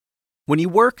When you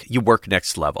work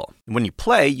next level. When you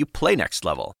play next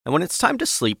level. And when it's time to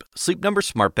sleep, Sleep Number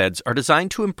smart beds are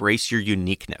designed to embrace your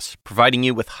uniqueness, providing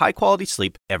you with high-quality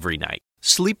sleep every night.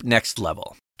 Sleep next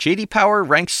level. J.D. Power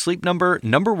ranks Sleep Number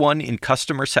number 1 in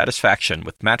customer satisfaction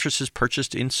with mattresses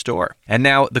purchased in-store. And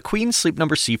now, the Queen Sleep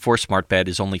Number C4 smart bed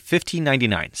is only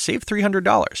 $1,599. Save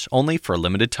 $300, only for a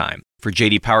limited time. For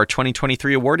J.D. Power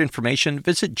 2023 award information,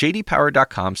 visit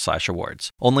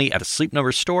jdpower.com/awards. Only at a Sleep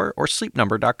Number store or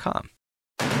sleepnumber.com.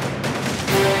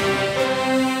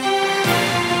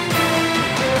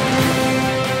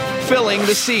 Filling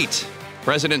the seat.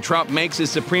 President Trump makes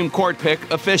his Supreme Court pick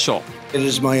official. It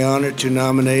is my honor to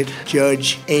nominate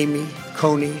Judge Amy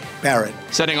Coney Barrett.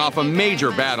 Setting off a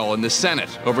major battle in the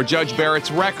Senate over Judge Barrett's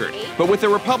record. But with a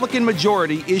Republican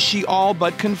majority, is she all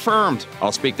but confirmed?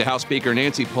 I'll speak to House Speaker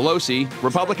Nancy Pelosi,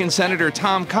 Republican Senator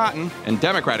Tom Cotton, and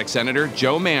Democratic Senator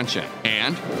Joe Manchin.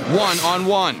 And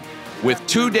one-on-one. With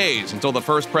 2 days until the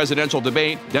first presidential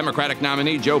debate, Democratic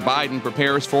nominee Joe Biden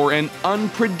prepares for an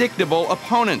unpredictable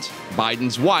opponent.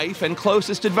 Biden's wife and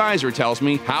closest advisor tells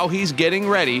me how he's getting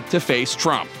ready to face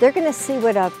Trump. They're going to see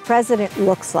what a president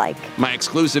looks like. My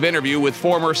exclusive interview with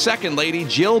former Second Lady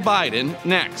Jill Biden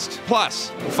next.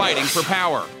 Plus, fighting for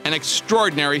power. An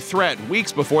extraordinary threat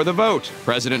weeks before the vote.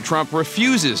 President Trump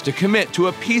refuses to commit to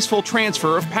a peaceful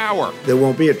transfer of power. There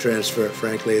won't be a transfer,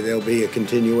 frankly. There'll be a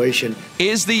continuation.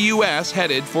 Is the U.S.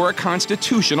 headed for a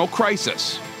constitutional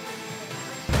crisis?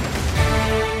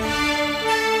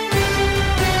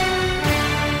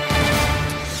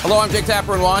 Hello, I'm Jake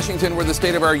Tapper in Washington, where the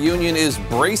State of our Union is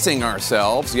bracing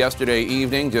ourselves. Yesterday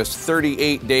evening, just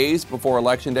 38 days before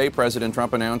Election Day, President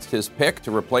Trump announced his pick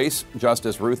to replace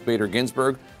Justice Ruth Bader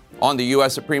Ginsburg on the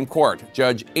U.S. Supreme Court.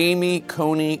 Judge Amy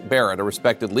Coney Barrett, a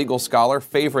respected legal scholar,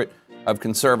 favorite of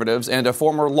conservatives, and a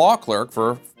former law clerk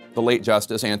for the late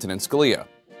Justice Antonin Scalia.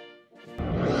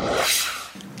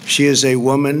 She is a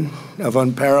woman of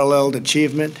unparalleled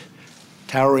achievement,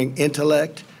 towering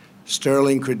intellect,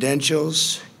 sterling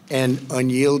credentials, and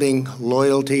unyielding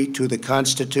loyalty to the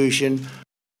Constitution.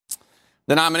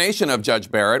 The nomination of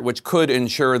Judge Barrett, which could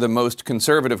ensure the most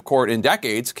conservative court in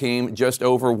decades, came just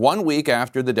over 1 week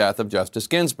after the death of Justice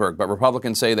Ginsburg. But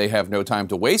Republicans say they have no time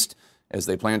to waste, as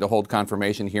they plan to hold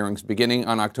confirmation hearings beginning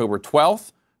on October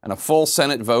 12th and a full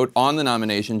Senate vote on the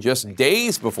nomination just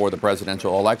days before the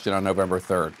presidential election on November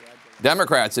 3rd.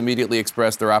 Democrats immediately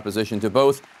expressed their opposition to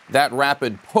both that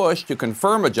rapid push to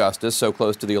confirm a justice so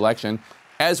close to the election,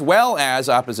 as well as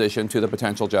opposition to the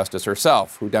potential justice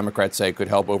herself, who Democrats say could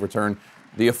help overturn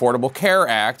the Affordable Care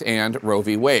Act and Roe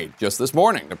v. Wade. Just this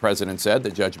morning, the president said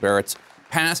that Judge Barrett's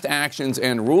past actions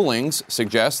and rulings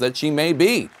suggest that she may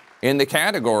be in the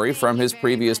category from his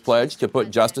previous pledge to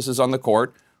put justices on the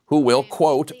court who will,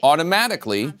 quote,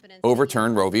 automatically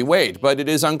overturn Roe v. Wade. But it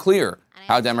is unclear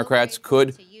how Democrats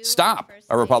could stop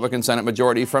a Republican Senate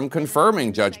majority from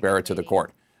confirming Judge Barrett to the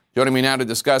court. Joining me now to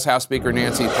discuss House Speaker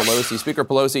Nancy Pelosi. Speaker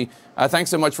Pelosi, thanks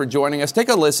so much for joining us. Take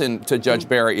a listen to Judge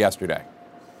Barrett yesterday.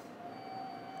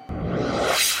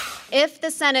 If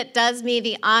the Senate does me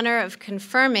the honor of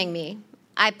confirming me,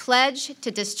 I pledge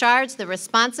to discharge the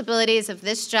responsibilities of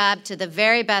this job to the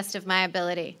very best of my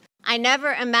ability. I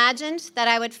never imagined that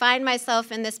I would find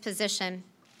myself in this position.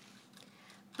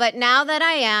 But now that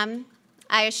I am,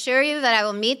 I assure you that I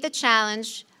will meet the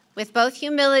challenge with both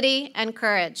humility and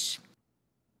courage.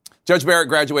 Judge Barrett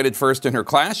graduated first in her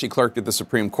class. She clerked at the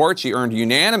Supreme Court. She earned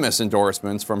unanimous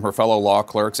endorsements from her fellow law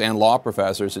clerks and law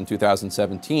professors in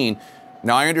 2017.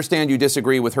 Now, I understand you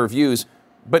disagree with her views,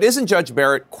 but isn't Judge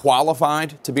Barrett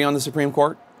qualified to be on the Supreme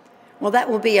Court? Well, that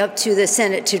will be up to the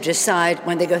Senate to decide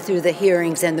when they go through the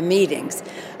hearings and the meetings.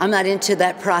 I'm not into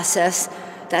that process.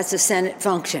 That's a Senate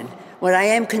function. What I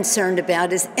am concerned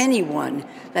about is anyone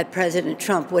that President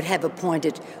Trump would have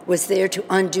appointed was there to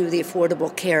undo the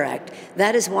Affordable Care Act.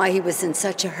 That is why he was in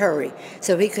such a hurry,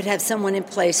 so he could have someone in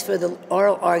place for the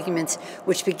oral arguments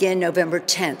which begin November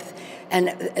 10th. And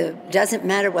it doesn't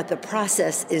matter what the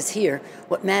process is here.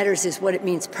 What matters is what it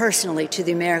means personally to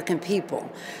the American people.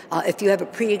 If you have a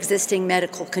pre-existing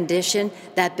medical condition,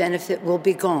 that benefit will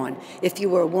be gone. If you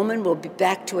were a woman, we'll be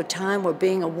back to a time where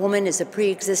being a woman is a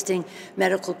pre-existing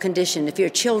medical condition. If your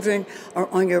children are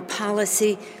on your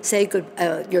policy,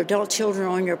 your adult children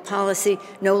are on your policy,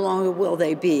 no longer will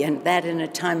they be, and that in a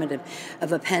time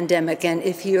of a pandemic. And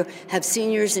if you have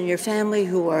seniors in your family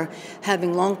who are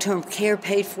having long-term care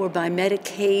paid for by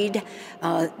Medicaid,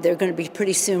 they're going to be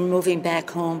pretty soon moving back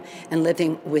home and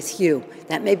living with you.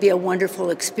 That may be a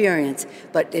wonderful experience,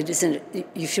 but it isn't.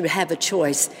 You should have a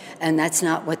choice, and that's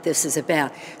not what this is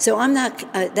about. So I'm not.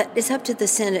 It's up to the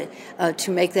Senate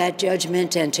to make that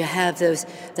judgment and to have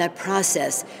that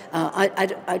process.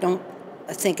 I don't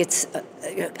think it's,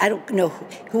 I don't know,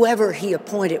 whoever he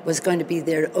appointed was going to be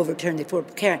there to overturn the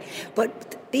Affordable Care Act.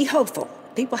 But be hopeful.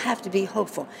 People have to be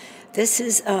hopeful. This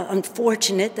is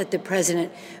unfortunate that the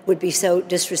president would be so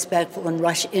disrespectful and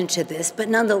rush into this, but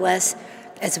nonetheless,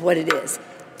 that's what it is.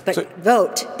 But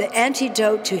vote. The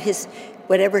antidote to his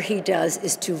whatever he does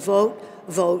is to vote,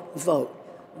 vote, vote.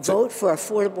 Vote for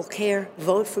affordable care,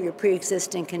 vote for your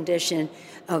pre-existing condition,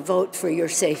 vote for your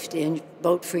safety, and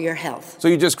vote for your health. So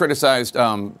you just criticized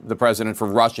the president for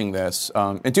rushing this.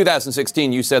 In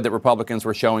 2016, you said that Republicans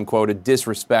were showing, quote, a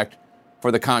disrespect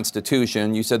for the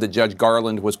Constitution. You said that Judge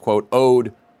Garland was, quote,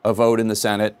 owed a vote in the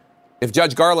Senate. If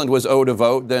Judge Garland was owed a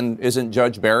vote, then isn't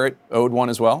Judge Barrett owed one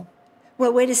as well?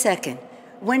 Well, wait a second.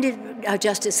 When did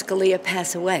Justice Scalia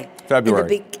pass away?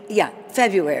 February.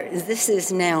 February. This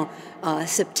is now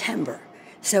September.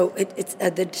 So it's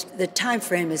the time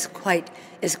frame is quite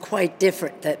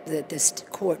different that this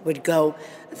court would go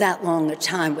that long a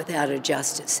time without a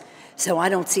justice. So I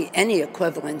don't see any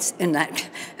equivalence in that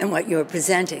in what you're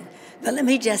presenting. But let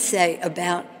me just say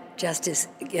about Justice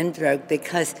Ginsburg,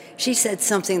 because she said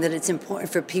something that it's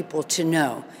important for people to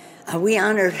know. We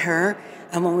honored her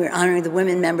when we were honoring the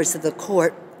women members of the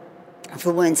court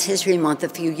for Women's History Month a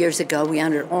few years ago. We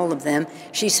honored all of them.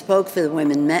 She spoke for the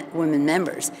women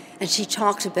members, and she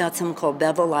talked about someone called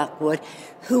Bevel Lockwood,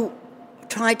 who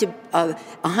tried to,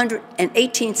 in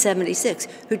 1876,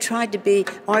 who tried to be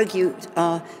argued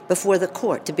before the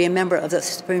court, to be a member of the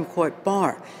Supreme Court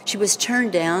bar. She was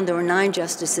turned down. There were 9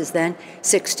 justices then,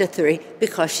 6-3,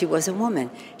 because she was a woman.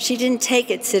 She didn't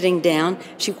take it sitting down.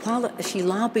 She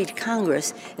lobbied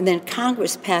Congress, and then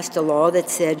Congress passed a law that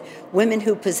said women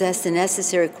who possess the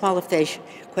necessary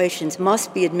qualifications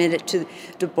must be admitted to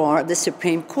the bar of the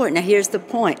Supreme Court. Now, here's the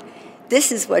point.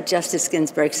 This is what Justice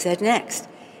Ginsburg said next.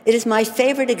 It is my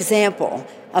favorite example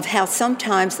of how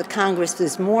sometimes the Congress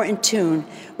is more in tune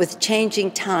with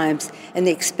changing times and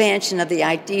the expansion of the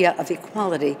idea of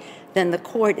equality than the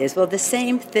court is. Well, the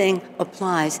same thing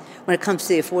applies when it comes to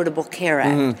the Affordable Care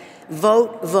Act. Mm-hmm.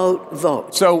 Vote, vote,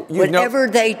 vote. So whatever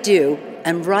they do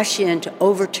and rush in to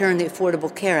overturn the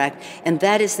Affordable Care Act, and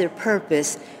that is their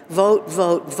purpose, vote,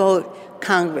 vote, vote,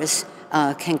 Congress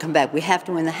can come back. We have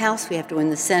to win the House, we have to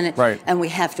win the Senate, right, and we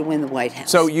have to win the White House.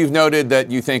 So you've noted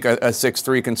that you think a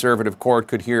 6-3 conservative court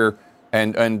could hear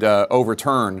and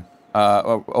overturn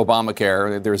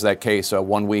Obamacare. There's that case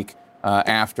 1 week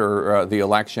after the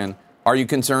election. Are you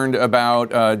concerned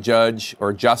about Judge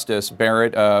or Justice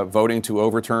Barrett voting to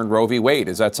overturn Roe v. Wade?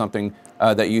 Is that something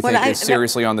that you think is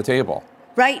seriously on the table?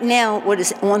 Right now, what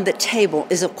is on the table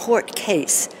is a court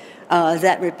case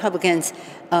that Republicans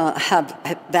have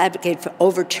advocated for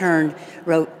overturn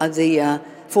the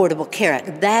Affordable Care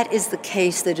Act. That is the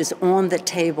case that is on the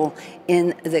table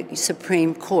in the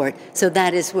Supreme Court. So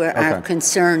that is where our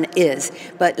concern is.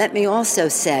 But let me also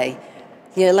say,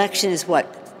 the election is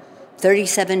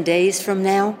 37 days from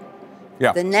now?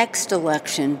 Yeah. The next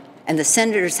election, and the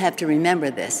senators have to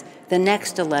remember this, the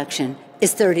next election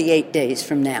is 38 days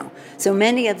from now. So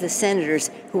many of the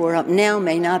senators who are up now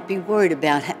may not be worried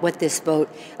about what this vote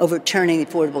overturning the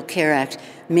Affordable Care Act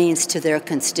means to their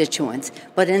constituents.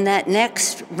 But in that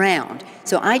next round,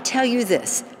 so I tell you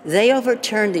this, they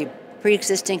overturned the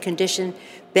pre-existing condition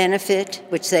benefit,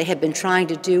 which they have been trying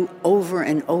to do over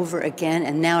and over again,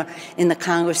 and now in the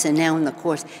Congress and now in the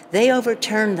courts. They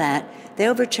overturned that. They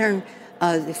overturned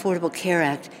the Affordable Care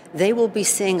Act. They will be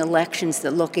seeing elections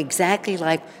that look exactly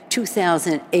like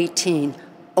 2018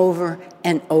 over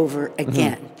and over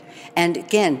again. Mm-hmm. And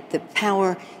again,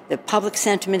 the public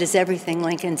sentiment is everything.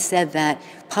 Lincoln said that.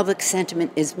 Public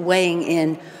sentiment is weighing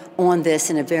in on this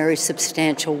in a very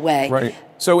substantial way. Right.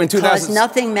 So in because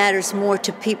nothing matters more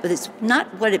to people. It's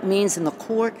not what it means in the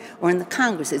court or in the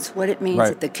Congress. It's what it means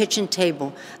at the kitchen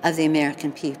table of the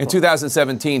American people. In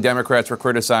 2017, Democrats were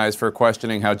criticized for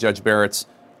questioning how Judge Barrett's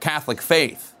Catholic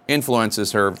faith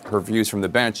influences her views from the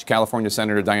bench. California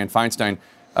Senator Dianne Feinstein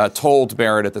told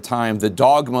Barrett at the time, "The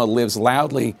dogma lives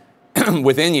loudly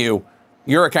within you."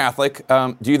 You're a Catholic.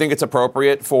 Do you think it's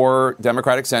appropriate for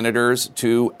Democratic senators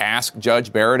to ask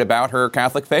Judge Barrett about her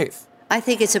Catholic faith? I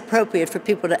think it's appropriate for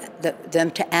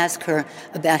them to ask her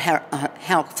about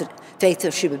how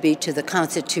faithful she would be to the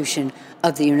Constitution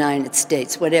of the United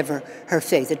States, whatever her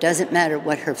faith. It doesn't matter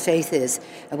what her faith is,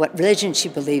 what religion she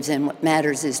believes in. What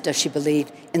matters is, does she believe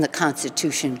in the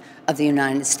Constitution of the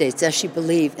United States? Does she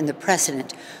believe in the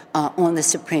precedent on the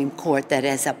Supreme Court that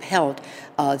has upheld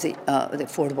the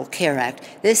Affordable Care Act?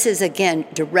 This is, again,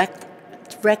 direct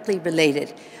directly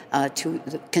related to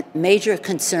the major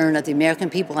concern of the American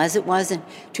people, as it was in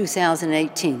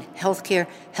 2018, healthcare,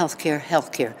 healthcare,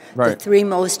 healthcare. Right. The three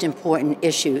most important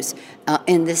issues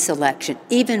in this election,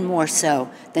 even more so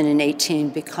than in 18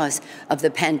 because of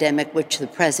the pandemic, which the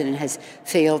president has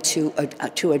failed to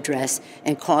address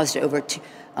and caused over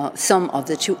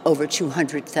over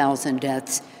 200,000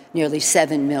 deaths. Nearly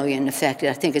 7 million affected.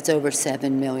 I think it's over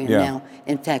 7 million now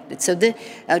infected. So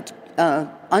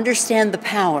understand the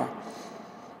power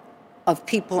of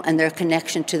people and their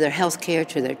connection to their health care,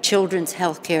 to their children's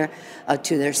health care,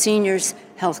 to their seniors'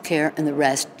 health care, and the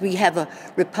rest. We have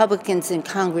Republicans in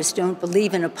Congress don't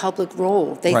believe in a public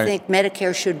role. They think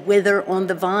Medicare should wither on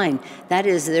the vine. That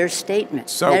is their statement.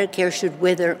 So, Medicare should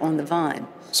wither on the vine.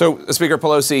 So, Speaker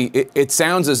Pelosi, it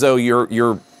sounds as though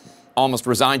you're almost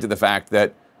resigned to the fact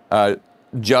that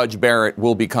Judge Barrett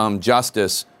will become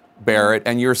Justice Barrett,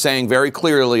 and you're saying very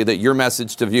clearly that your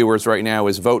message to viewers right now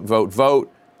is vote, vote,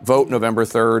 vote. Vote November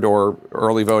 3rd or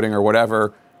early voting or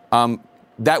whatever.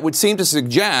 That would seem to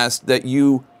suggest that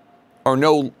you are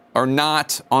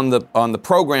not on the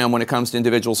program when it comes to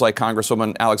individuals like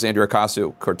Congresswoman Alexandria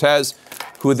Ocasio-Cortez,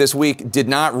 who this week did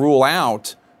not rule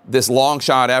out this long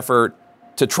shot effort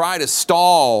to try to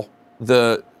stall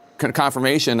the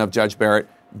confirmation of Judge Barrett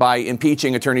by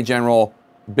impeaching Attorney General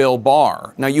Bill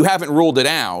Barr. Now, you haven't ruled it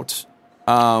out.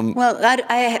 Well,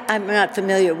 I'm not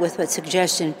familiar with what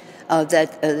suggestion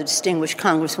that the distinguished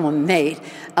Congresswoman made.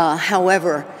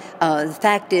 However, the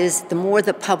fact is, the more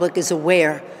the public is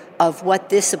aware of what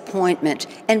this appointment,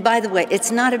 and by the way, it's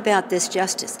not about this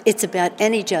justice. It's about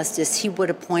any justice he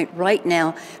would appoint right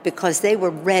now because they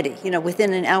were ready.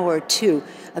 Within an hour or two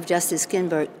of Justice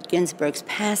Ginsburg's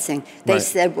passing, they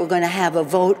said we're going to have a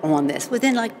vote on this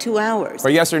within like 2 hours.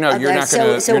 But yes or no, you're not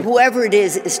going to. So whoever it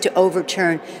is to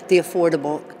overturn the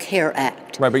Affordable Care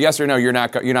Act. Right, but yes or no, you're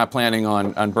not planning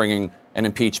on bringing an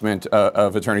impeachment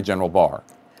of Attorney General Barr.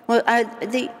 Well,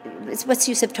 what's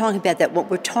the use of talking about that? What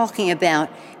we're talking about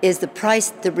is the price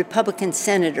the Republican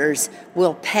senators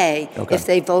will pay if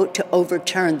they vote to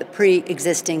overturn the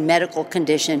pre-existing medical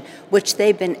condition, which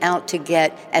they've been out to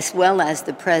get, as well as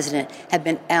the president have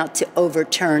been out to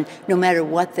overturn, no matter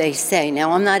what they say.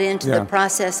 Now, I'm not into the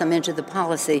process, I'm into the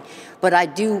policy, but I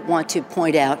do want to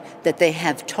point out that they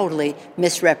have totally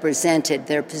misrepresented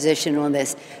their position on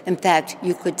this. In fact,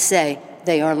 you could say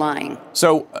they are lying.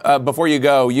 So before you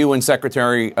go, you and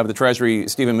Secretary of the Treasury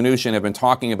Steven Mnuchin have been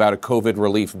talking about a COVID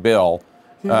relief bill.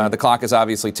 The clock is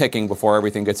obviously ticking before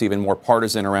everything gets even more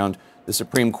partisan around the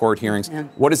Supreme Court hearings.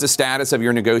 What is the status of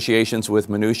your negotiations with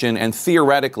Mnuchin? And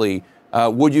theoretically,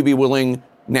 would you be willing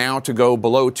now to go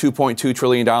below $2.2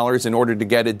 trillion in order to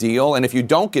get a deal? And if you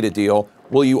don't get a deal,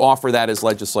 will you offer that as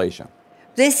legislation?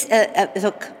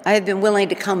 Look, I have been willing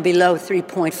to come below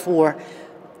 $3.4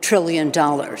 trillion.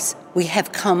 We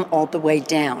have come all the way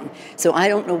down. So I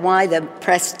don't know why the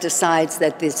press decides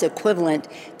that it's equivalent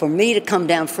for me to come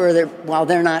down further while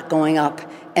they're not going up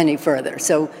any further.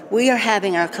 So we are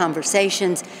having our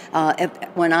conversations.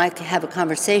 When I have a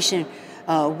conversation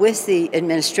with the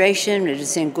administration, it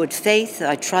is in good faith.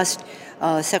 I trust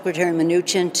Secretary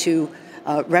Mnuchin to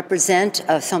represent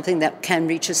something that can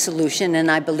reach a solution,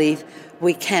 and I believe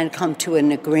we can come to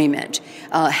an agreement.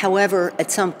 However,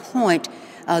 at some point,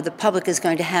 the public is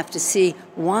going to have to see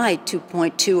why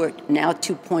 2.2 or now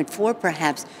 2.4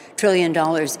 perhaps trillion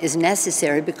dollars is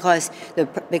necessary because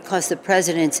the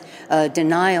president's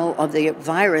denial of the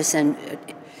virus and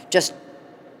just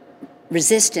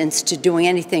resistance to doing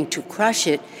anything to crush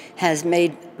it has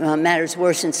made matters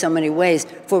worse in so many ways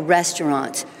for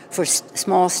restaurants, for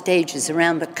small stages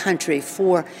around the country,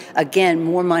 for, again,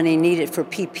 more money needed for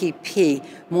PPP,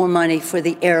 more money for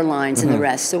the airlines and the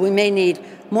rest. So we may need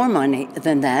more money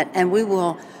than that, and we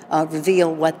will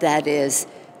reveal what that is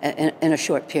in a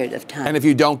short period of time. And if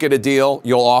you don't get a deal,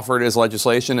 you'll offer it as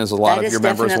legislation, as a lot of your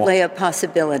members will? That is definitely a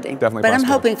possibility. But I'm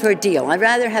hoping for a deal. I'd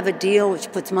rather have a deal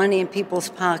which puts money in people's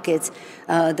pockets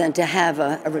than to have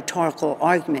a rhetorical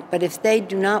argument. But if they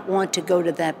do not want to go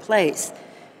to that place,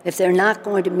 if they're not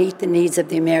going to meet the needs of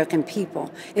the American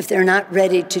people, if they're not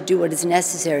ready to do what is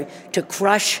necessary to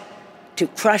crush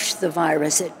the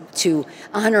virus, to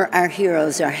honor our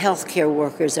heroes, our healthcare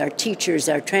workers, our teachers,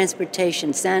 our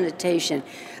transportation, sanitation,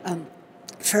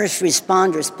 first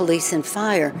responders, police and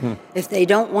fire, if they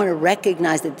don't want to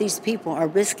recognize that these people are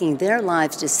risking their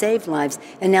lives to save lives,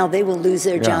 and now they will lose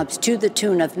their jobs to the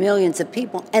tune of millions of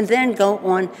people, and then go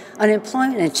on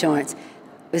unemployment insurance.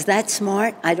 Was that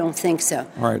smart? I don't think so.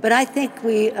 Right. But I think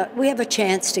we have a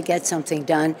chance to get something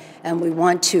done, and we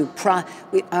want to.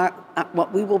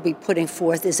 what we will be putting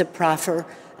forth is a proffer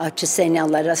to say, now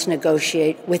let us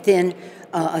negotiate within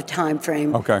a time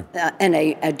frame and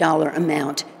a dollar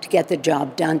amount to get the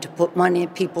job done, to put money in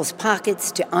people's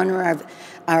pockets, to honor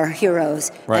our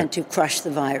heroes, and to crush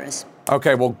the virus.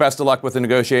 Okay, well, best of luck with the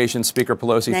negotiations. Speaker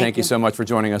Pelosi, thank you so much for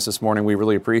joining us this morning. We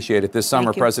really appreciate it. This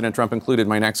summer, President Trump included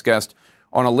my next guest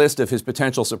on a list of his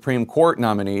potential Supreme Court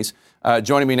nominees.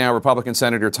 Joining me now, Republican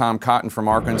Senator Tom Cotton from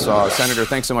Arkansas. Senator,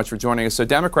 thanks so much for joining us. So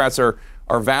Democrats are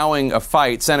vowing a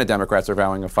fight. Senate Democrats are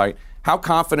vowing a fight. How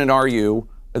confident are you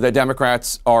that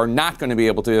Democrats are not going to be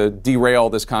able to derail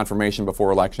this confirmation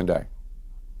before Election Day?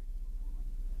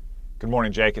 Good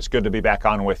morning, Jake. It's good to be back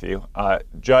on with you.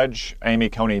 Judge Amy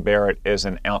Coney Barrett is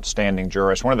an outstanding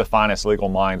jurist, one of the finest legal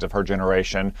minds of her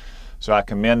generation. So I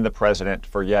commend the president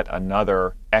for yet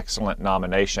another excellent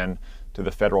nomination to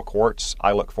the federal courts.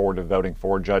 I look forward to voting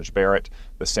for Judge Barrett.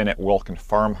 The Senate will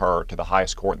confirm her to the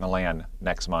highest court in the land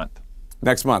next month.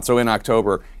 Next month, so in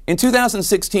October. In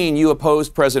 2016, you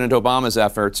opposed President Obama's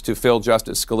efforts to fill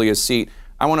Justice Scalia's seat.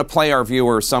 I want to play our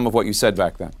viewers some of what you said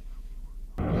back then.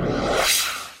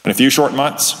 In a few short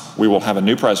months, we will have a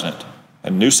new president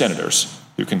and new senators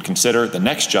who can consider the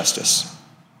next justice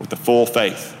with the full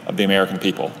faith of the American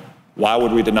people. Why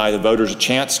would we deny the voters a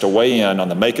chance to weigh in on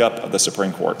the makeup of the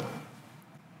Supreme Court?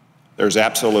 There's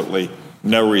absolutely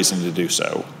no reason to do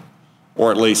so,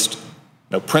 or at least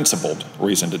no principled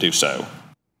reason to do so.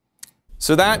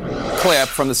 So that clip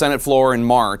from the Senate floor in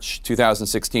March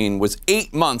 2016 was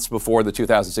 8 months before the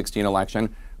 2016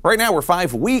 election. Right now, we're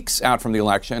 5 weeks out from the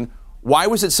election. Why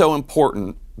was it so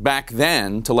important back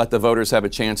then to let the voters have a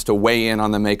chance to weigh in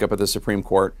on the makeup of the Supreme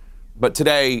Court, but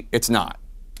today it's not?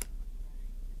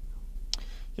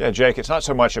 Yeah, Jake, it's not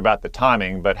so much about the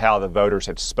timing, but how the voters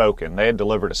had spoken. They had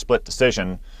delivered a split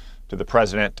decision to the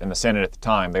president and the Senate at the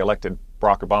time. They elected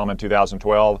Barack Obama in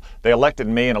 2012. They elected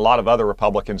me and a lot of other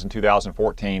Republicans in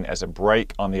 2014 as a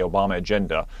break on the Obama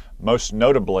agenda, most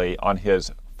notably on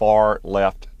his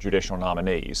far-left judicial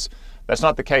nominees. That's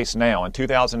not the case now. In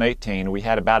 2018, we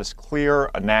had about as clear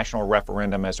a national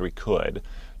referendum as we could,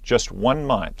 just 1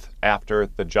 month after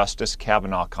the Justice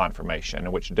Kavanaugh confirmation,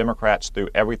 in which Democrats threw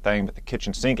everything but the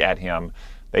kitchen sink at him.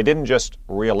 They didn't just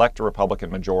re-elect a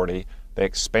Republican majority, they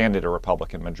expanded a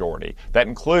Republican majority. That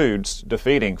includes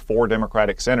defeating 4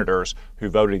 Democratic senators who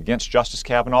voted against Justice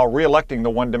Kavanaugh, re-electing the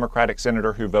 1 Democratic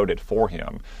senator who voted for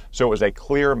him. So it was a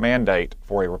clear mandate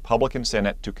for a Republican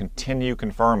Senate to continue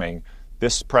confirming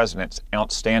this president's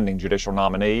outstanding judicial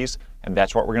nominees, and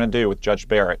that's what we're going to do with Judge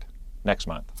Barrett next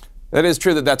month. That is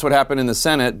true that that's what happened in the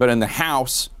Senate, but in the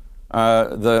House,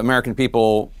 the American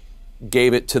people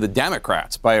gave it to the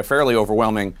Democrats by a fairly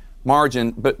overwhelming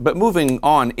margin. But moving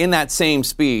on, in that same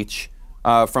speech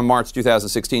from March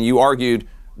 2016, you argued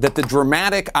that the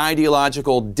dramatic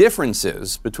ideological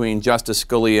differences between Justice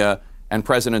Scalia and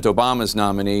President Obama's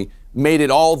nominee made it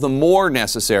all the more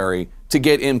necessary to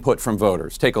get input from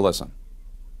voters. Take a listen.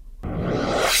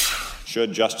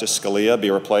 Should Justice Scalia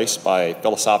be replaced by a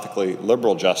philosophically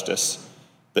liberal justice,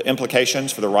 the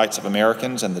implications for the rights of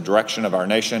Americans and the direction of our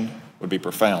nation would be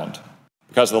profound.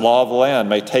 Because the law of the land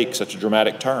may take such a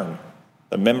dramatic turn,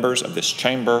 the members of this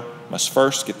chamber must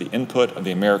first get the input of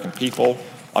the American people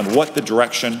on what the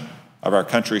direction of our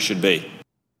country should be.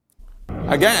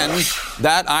 Again,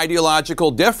 that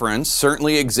ideological difference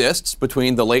certainly exists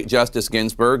between the late Justice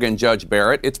Ginsburg and Judge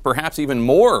Barrett. It's perhaps even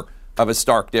more of a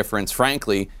stark difference,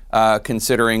 frankly,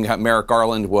 considering Merrick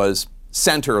Garland was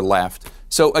center-left.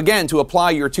 So again, to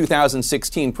apply your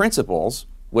 2016 principles,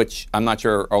 which I'm not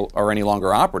sure are any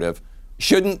longer operative,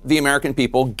 shouldn't the American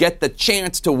people get the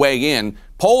chance to weigh in?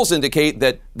 Polls indicate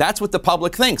that that's what the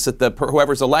public thinks, that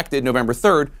whoever's elected November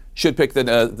 3rd should pick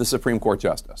the Supreme Court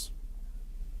justice.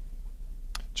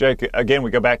 Jake, again,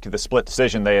 we go back to the split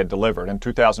decision they had delivered. In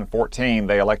 2014,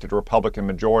 they elected a Republican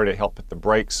majority to help put the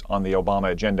brakes on the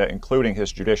Obama agenda, including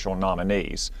his judicial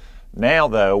nominees. Now,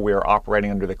 though, we are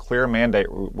operating under the clear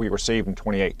mandate we received in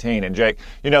 2018. And, Jake,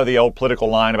 you know the old political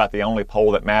line about the only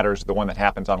poll that matters is the one that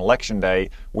happens on Election Day.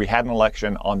 We had an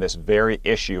election on this very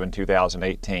issue in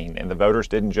 2018, and the voters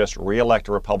didn't just re-elect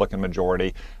a Republican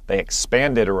majority. They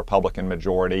expanded a Republican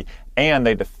majority, and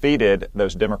they defeated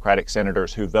those Democratic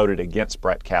senators who voted against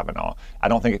Brett Kavanaugh. I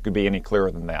don't think it could be any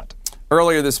clearer than that.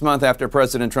 Earlier this month, after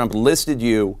President Trump listed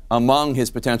you among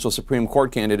his potential Supreme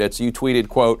Court candidates, you tweeted,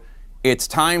 quote, "It's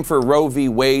time for Roe v.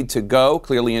 Wade to go,"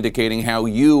 clearly indicating how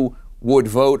you would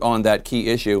vote on that key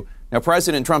issue. Now,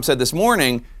 President Trump said this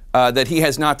morning that he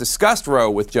has not discussed Roe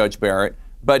with Judge Barrett,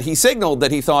 but he signaled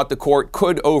that he thought the court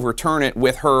could overturn it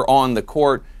with her on the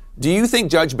court. Do you think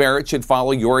Judge Barrett should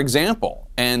follow your example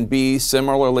and be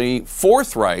similarly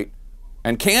forthright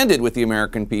and candid with the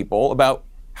American people about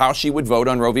how she would vote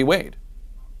on Roe v. Wade?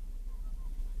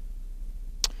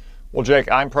 Well,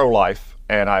 Jake, I'm pro-life,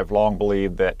 and I've long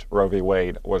believed that Roe v.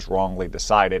 Wade was wrongly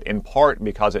decided, in part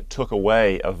because it took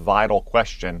away a vital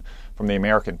question from the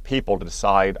American people to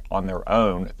decide on their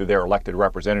own through their elected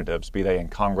representatives, be they in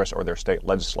Congress or their state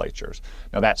legislatures.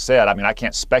 Now, that said, I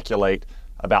can't speculate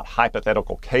about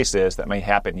hypothetical cases that may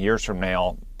happen years from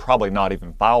now, probably not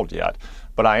even filed yet.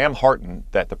 But I am heartened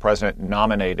that the president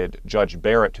nominated Judge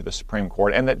Barrett to the Supreme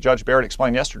Court, and that Judge Barrett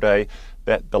explained yesterday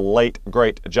that the late,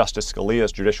 great Justice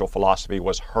Scalia's judicial philosophy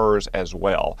was hers as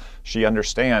well. She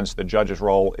understands the judge's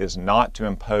role is not to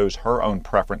impose her own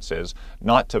preferences,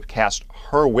 not to cast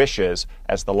her wishes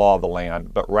as the law of the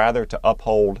land, but rather to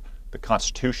uphold the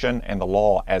Constitution and the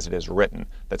law as it is written.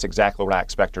 That's exactly what I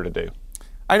expect her to do.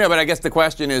 I know, but I guess the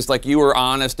question is, like, you were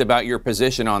honest about your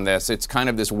position on this. It's kind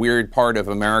of this weird part of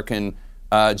American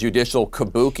judicial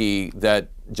kabuki that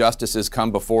justices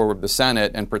come before the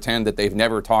Senate and pretend that they've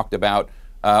never talked about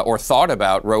or thought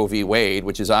about Roe v. Wade,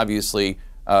 which is obviously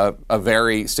a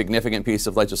very significant piece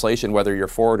of legislation, whether you're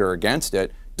for it or against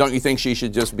it. Don't you think she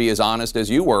should just be as honest as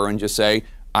you were and just say,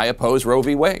 I oppose Roe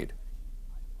v. Wade?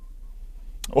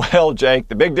 Well, Jake,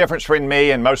 the big difference between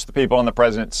me and most of the people on the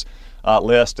president's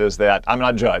list is that I'm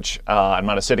not a judge. I'm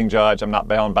not a sitting judge. I'm not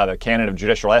bound by the canon of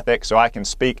judicial ethics, so I can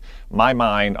speak my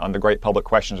mind on the great public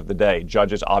questions of the day.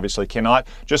 Judges obviously cannot,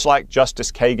 just like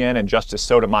Justice Kagan and Justice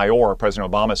Sotomayor,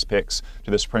 President Obama's picks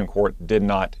to the Supreme Court, did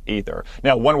not either.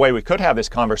 Now, one way we could have this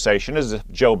conversation is if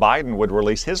Joe Biden would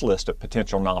release his list of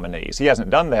potential nominees. He hasn't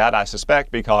done that, I suspect,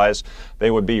 because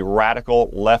they would be radical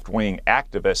left-wing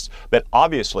activists that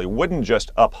obviously wouldn't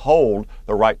just uphold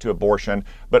the right to abortion,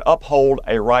 but uphold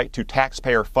a right to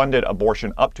taxpayer-funded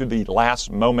abortion up to the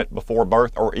last moment before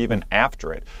birth or even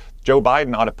after it. Joe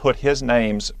Biden ought to put his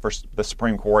names for the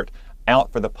Supreme Court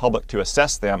out for the public to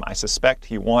assess them. I suspect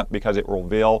he won't, because it will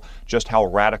reveal just how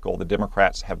radical the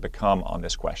Democrats have become on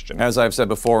this question. As I've said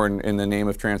before, in the name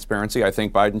of transparency, I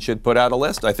think Biden should put out a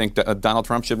list. I think Donald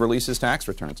Trump should release his tax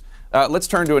returns. Let's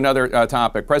turn to another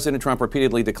topic. President Trump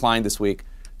repeatedly declined this week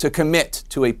to commit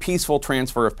to a peaceful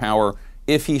transfer of power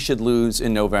if he should lose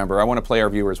in November. I want to play our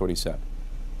viewers what he said.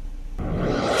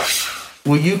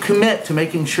 Will you commit to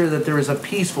making sure that there is a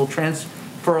peaceful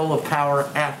transferal of power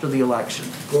after the election?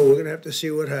 Well, we're going to have to see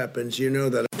what happens. You know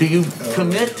that. Do you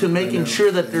commit to making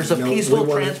sure that there's a peaceful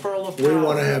transferal of power? We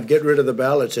want to get rid of the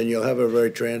ballots, and we'll have a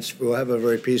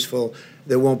very peaceful.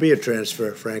 There won't be a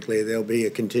transfer, frankly. There'll be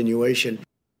a continuation.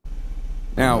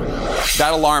 Now,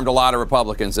 that alarmed a lot of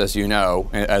Republicans, as you know,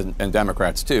 and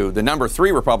Democrats, too. The number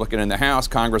 3 Republican in the House,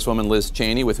 Congresswoman Liz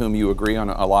Cheney, with whom you agree on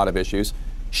a lot of issues,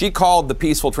 she called the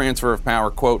peaceful transfer of power,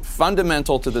 quote,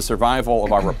 fundamental to the survival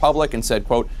of our republic, and said,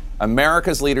 quote,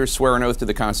 America's leaders swear an oath to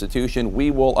the Constitution. We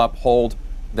will uphold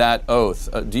that oath.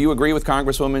 Do you agree with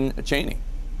Congresswoman Cheney?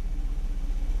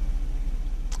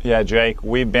 Yeah, Jake,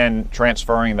 we've been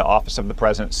transferring the office of the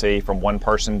presidency from one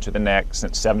person to the next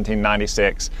since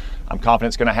 1796. I'm confident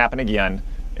it's going to happen again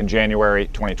in January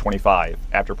 2025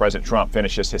 after President Trump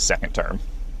finishes his second term.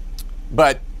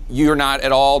 But you're not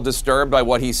at all disturbed by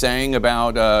what he's saying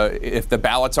about if the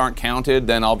ballots aren't counted,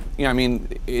 then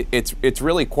it's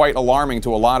really quite alarming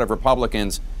to a lot of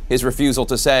Republicans, his refusal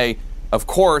to say, of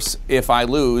course, if I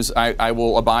lose, I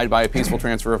will abide by a peaceful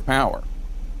transfer of power.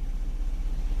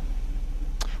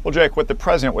 Well, Jake, what the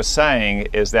president was saying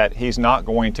is that he's not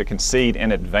going to concede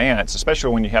in advance,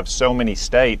 especially when you have so many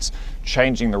states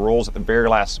changing the rules at the very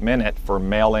last minute for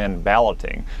mail-in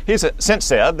balloting. He's since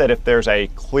said that if there's a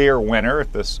clear winner,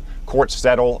 if this courts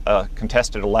settle a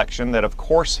contested election, that of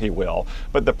course he will.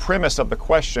 But the premise of the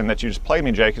question that you just played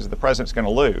me, Jake, is the president's going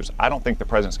to lose. I don't think the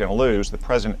president's going to lose. The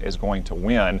president is going to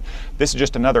win. This is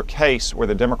just another case where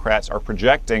the Democrats are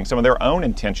projecting some of their own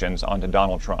intentions onto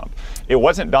Donald Trump. It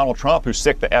wasn't Donald Trump who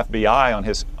sicked the FBI on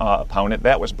his opponent.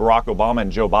 That was Barack Obama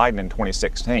and Joe Biden in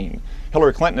 2016.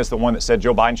 Hillary Clinton is the one that said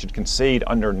Joe Biden should concede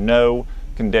under no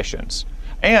conditions.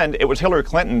 And it was Hillary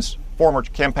Clinton's former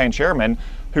campaign chairman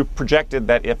who projected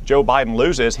that if Joe Biden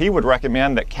loses, he would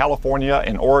recommend that California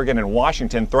and Oregon and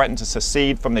Washington threaten to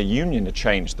secede from the union to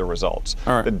change the results.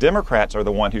 Right. The Democrats are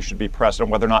the one who should be pressed on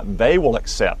whether or not they will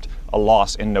accept a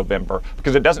loss in November,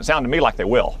 because it doesn't sound to me like they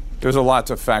will. There's a lot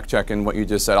to fact check in what you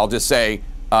just said. I'll just say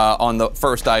on the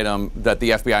first item that the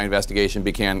FBI investigation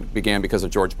began because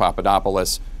of George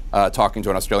Papadopoulos talking to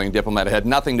an Australian diplomat. It had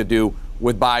nothing to do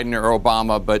with Biden or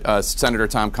Obama, but Senator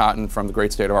Tom Cotton from the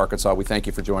great state of Arkansas, we thank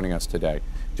you for joining us today.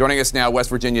 Joining us now, West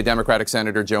Virginia Democratic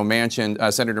Senator Joe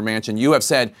Manchin. Senator Manchin, you have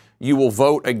said you will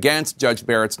vote against Judge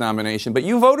Barrett's nomination, but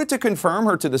you voted to confirm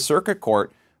her to the circuit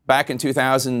court back in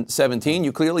 2017.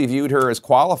 You clearly viewed her as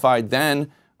qualified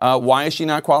then. Why is she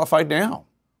not qualified now?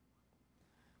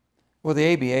 Well,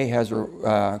 the ABA has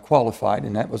her qualified,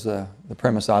 and that was the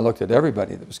premise I looked at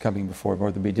everybody that was coming before,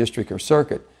 whether it be district or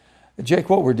circuit. Jake,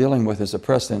 what we're dealing with is a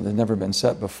precedent that's never been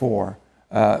set before.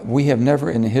 We have never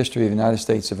in the history of the United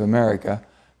States of America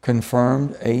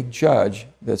confirmed a judge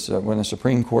that's when a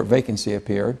Supreme Court vacancy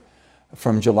appeared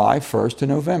from July 1st to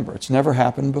November. It's never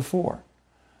happened before.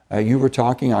 You were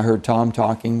talking, I heard Tom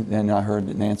talking, and I heard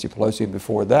Nancy Pelosi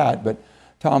before that, but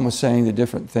Tom was saying the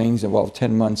different things, well,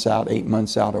 10 months out, 8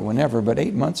 months out, or whenever. But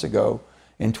 8 months ago,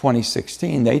 in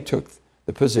 2016, they took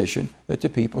the position that the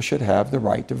people should have the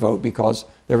right to vote because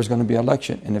there was going to be an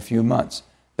election in a few months.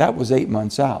 That was 8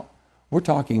 months out. We're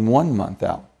talking 1 month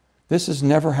out. This has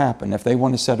never happened. If they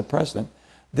want to set a precedent,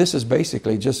 this is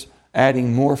basically just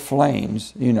adding more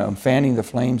flames, fanning the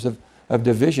flames of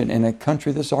division in a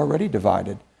country that's already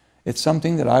divided. It's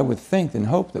something that I would think and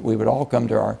hope that we would all come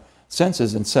to our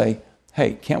senses and say,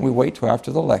 hey, can't we wait till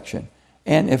after the election?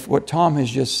 And if what Tom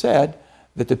has just said,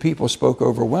 that the people spoke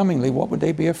overwhelmingly, what would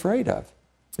they be afraid of?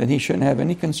 Then he shouldn't have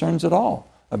any concerns at all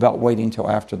about waiting till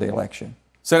after the election.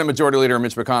 Senate Majority Leader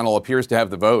Mitch McConnell appears to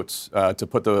have the votes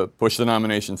to push the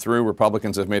nomination through.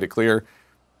 Republicans have made it clear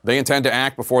they intend to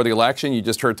act before the election. You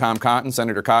just heard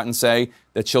Senator Cotton say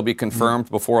that she'll be confirmed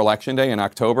before Election Day in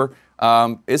October.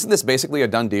 Isn't this basically a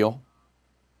done deal?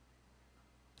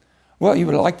 Well, you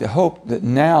would like to hope that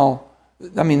now,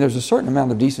 there's a certain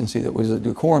amount of decency that was a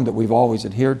decorum that we've always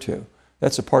adhered to.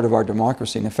 That's a part of our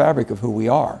democracy and the fabric of who we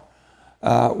are.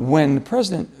 When the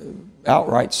president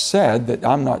outright said that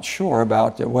I'm not sure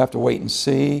about it, we'll have to wait and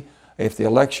see if the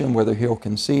election, whether he'll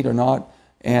concede or not,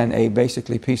 and a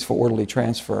basically peaceful, orderly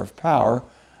transfer of power,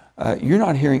 you're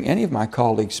not hearing any of my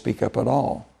colleagues speak up at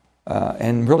all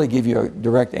and really give you a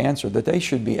direct answer that they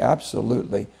should be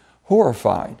absolutely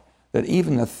horrified that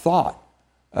even the thought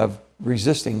of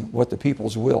resisting what the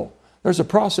people's will. There's a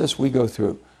process we go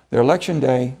through. Their election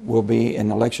day will be,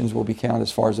 and elections will be counted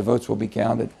as far as the votes will be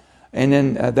counted. And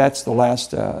then that's the last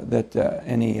that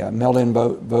any mail-in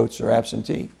votes or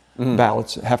absentee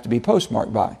ballots have to be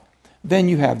postmarked by. Then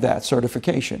you have that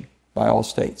certification by all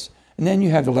states. And then you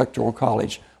have the Electoral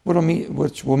College,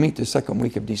 which will meet the second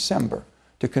week of December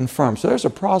to confirm. So there's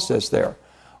a process there.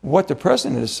 What the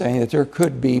president is saying that there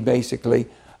could be basically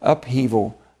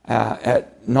upheaval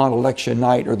at non-election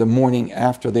night or the morning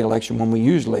after the election when we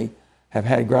usually have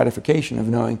had gratification of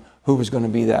knowing who was going to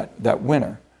be that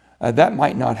winner. That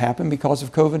might not happen because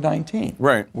of COVID-19.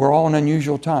 Right. We're all in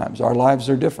unusual times. Our lives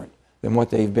are different than what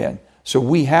they've been. So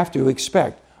we have to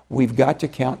expect we've got to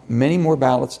count many more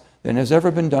ballots than has ever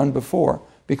been done before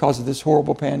because of this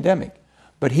horrible pandemic.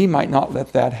 But he might not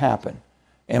let that happen.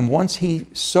 And once he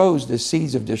sows the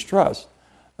seeds of distrust,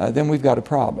 then we've got a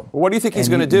problem. What do you think he's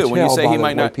going to do when you say he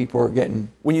might not? People are getting.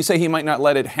 When you say he might not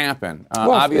let it happen,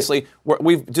 obviously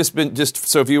we've just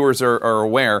so viewers are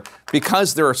aware,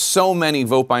 because there are so many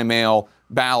vote by mail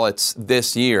ballots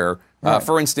this year. Right.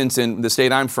 For instance, in the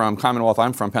state I'm from, Commonwealth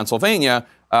I'm from, Pennsylvania,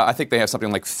 I think they have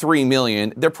something like 3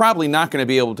 million. They're probably not going to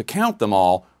be able to count them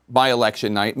all by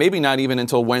election night. Maybe not even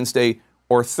until Wednesday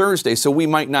or Thursday, so we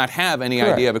might not have any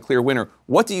idea of a clear winner.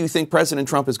 What do you think President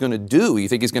Trump is going to do? You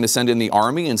think he's going to send in the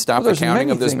army and stop the counting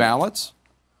of those ballots?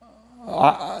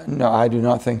 No, I do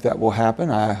not think that will happen.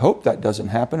 I hope that doesn't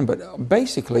happen. But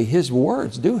basically, his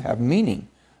words do have meaning,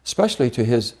 especially to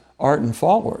his ardent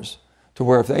followers, to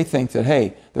where if they think that,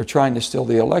 hey, they're trying to steal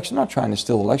the election, not trying to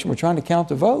steal the election, we're trying to count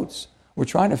the votes. We're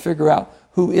trying to figure out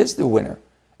who is the winner.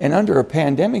 And under a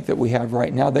pandemic that we have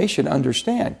right now, they should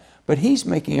understand. But he's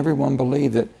making everyone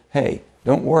believe that, hey,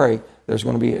 don't worry, there's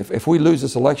going to be, if we lose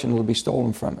this election, it'll be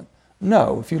stolen from it.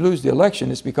 No, if you lose the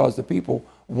election, it's because the people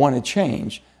want to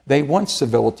change. They want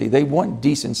civility. They want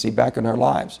decency back in their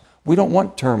lives. We don't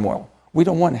want turmoil. We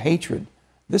don't want hatred.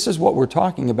 This is what we're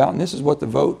talking about, and this is what the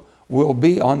vote will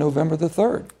be on November the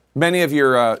 3rd. Many of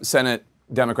your Senate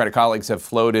Democratic colleagues have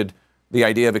floated the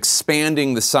idea of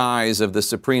expanding the size of the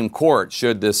Supreme Court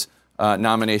should this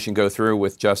nomination go through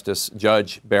with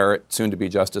Judge Barrett, soon to be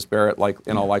Justice Barrett,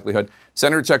 in all likelihood.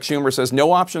 Senator Chuck Schumer says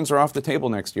no options are off the table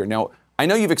next year. Now, I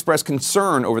know you've expressed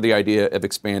concern over the idea of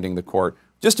expanding the court.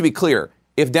 Just to be clear,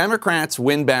 if Democrats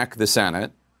win back the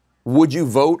Senate, would you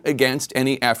vote against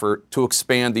any effort to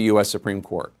expand the U.S. Supreme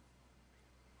Court?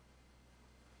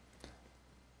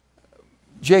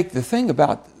 Jake, the thing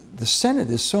about the Senate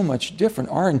is so much different.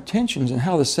 Our intentions and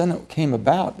how the Senate came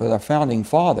about with our founding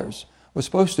fathers was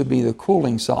supposed to be the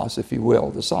cooling sauce, if you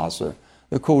will, the saucer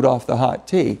that cooled off the hot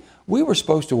tea. We were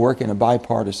supposed to work in a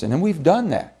bipartisan, and we've done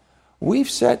that. We've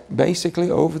set basically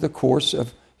over the course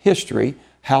of history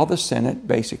how the Senate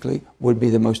basically would be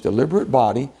the most deliberate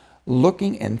body,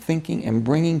 looking and thinking and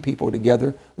bringing people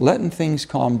together, letting things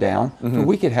calm down, so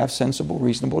we could have sensible,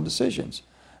 reasonable decisions.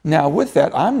 Now, with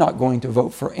that, I'm not going to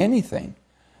vote for anything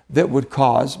that would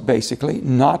cause, basically,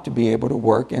 not to be able to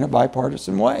work in a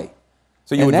bipartisan way.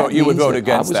 So you would vote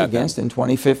against that? I was against in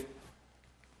 2015.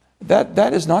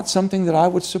 That is not something that I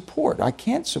would support. I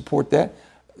can't support that.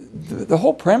 The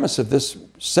whole premise of this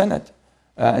Senate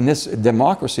and this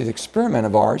democracy experiment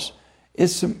of ours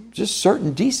is just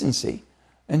certain decency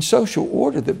and social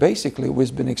order that basically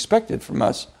has been expected from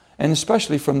us, and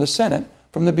especially from the Senate,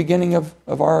 from the beginning of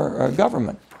our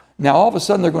government. Now, all of a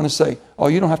sudden, they're going to say, oh,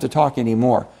 you don't have to talk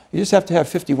anymore. You just have to have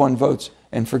 51 votes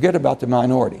and forget about the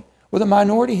minority. Well, the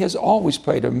minority has always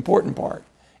played an important part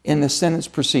in the Senate's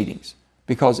proceedings,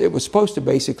 because it was supposed to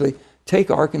basically take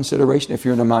our consideration. If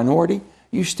you're in a minority,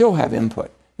 you still have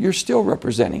input. You're still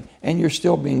representing, and you're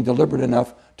still being deliberate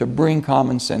enough to bring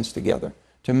common sense together,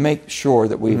 to make sure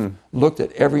that we've looked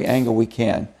at every angle we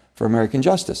can for American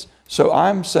justice. So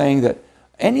I'm saying that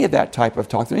any of that type of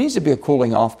talk, there needs to be a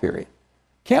cooling off period.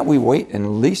 Can't we wait and at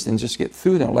least just get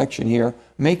through the election year,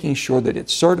 making sure that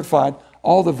it's certified,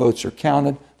 all the votes are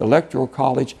counted, the Electoral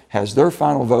College has their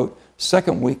final vote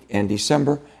second week in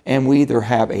December, and we either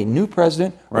have a new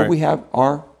president or we have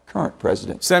our current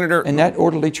president. Senator, and that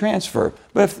orderly transfer.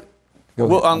 But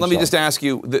let me just ask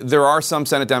you, there are some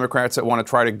Senate Democrats that want to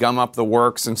try to gum up the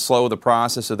works and slow the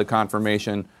process of the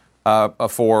confirmation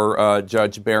for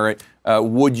Judge Barrett.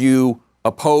 Would you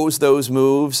oppose those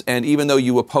moves? And even though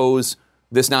you oppose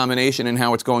this nomination and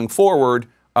how it's going forward,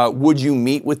 would you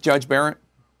meet with Judge Barrett?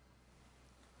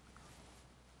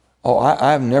 Oh,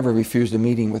 I've never refused a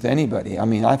meeting with anybody. I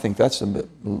mean, I think that's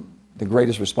the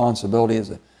greatest responsibility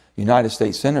as a United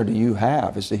States Senator you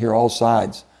have, is to hear all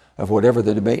sides of whatever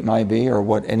the debate might be or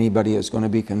what anybody is going to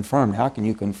be confirmed. How can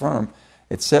you confirm?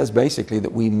 It says basically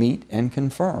that we meet and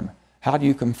confirm. How do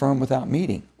you confirm without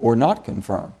meeting or not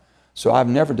confirm? So I've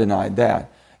never denied that.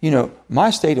 You know,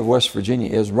 my state of West Virginia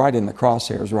is right in the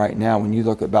crosshairs right now when you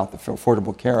look about the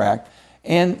Affordable Care Act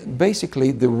and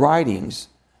basically the writings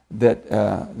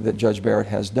that Judge Barrett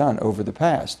has done over the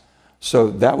past.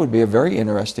 So that would be a very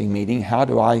interesting meeting. How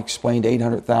do I explain to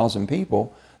 800,000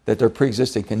 people that their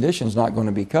pre-existing condition is not going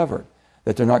to be covered,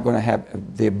 that they're not going to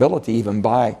have the ability to even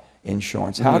buy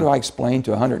insurance? How do I explain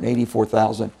to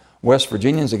 184,000 West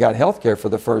Virginians that got health care for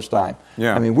the first time?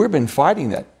 I mean, we've been fighting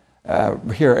that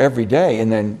here every day,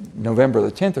 and then November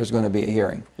the 10th there's going to be a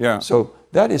hearing. So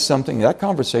that is something, that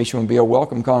conversation would be a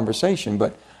welcome conversation,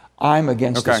 but I'm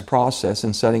against this process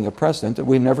and setting a precedent that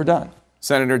we've never done.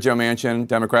 Senator Joe Manchin,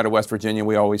 Democrat of West Virginia,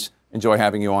 we always enjoy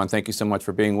having you on. Thank you so much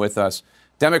for being with us.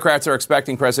 Democrats are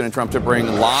expecting President Trump to bring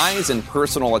lies and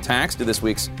personal attacks to this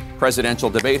week's presidential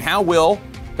debate. How will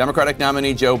Democratic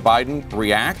nominee Joe Biden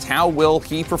react? How will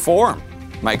he perform?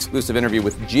 My exclusive interview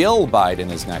with Jill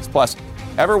Biden is next. Plus,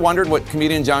 ever wondered what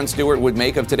comedian Jon Stewart would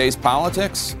make of today's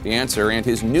politics? The answer and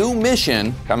his new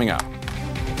mission coming up.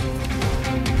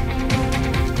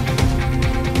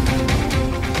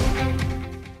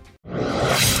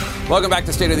 Welcome back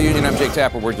to State of the Union. I'm Jake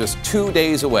Tapper. We're just 2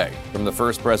 days away from the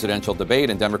first presidential debate,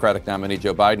 and Democratic nominee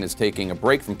Joe Biden is taking a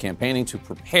break from campaigning to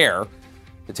prepare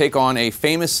to take on a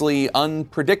famously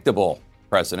unpredictable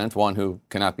president, one who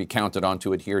cannot be counted on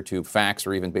to adhere to facts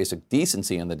or even basic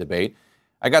decency in the debate.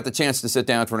 I got the chance to sit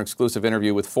down for an exclusive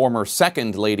interview with former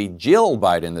Second Lady Jill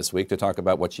Biden this week to talk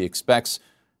about what she expects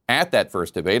at that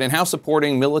first debate and how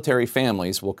supporting military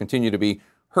families will continue to be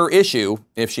her issue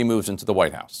if she moves into the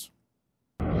White House.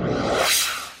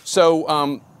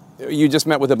 So you just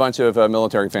met with a bunch of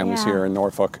military families here in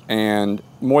Norfolk, and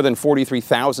more than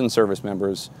 43,000 service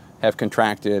members have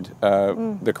contracted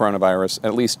the coronavirus.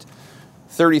 At least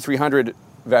 3,300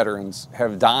 veterans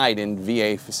have died in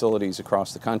VA facilities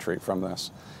across the country from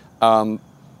this.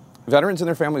 Veterans and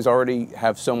their families already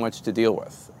have so much to deal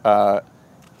with.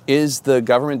 Is the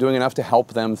government doing enough to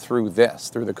help them through this,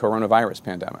 through the coronavirus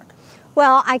pandemic?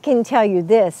 Well, I can tell you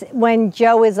this. When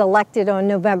Joe is elected on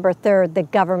November 3rd, the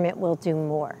government will do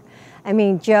more. I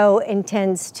mean, Joe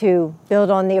intends to build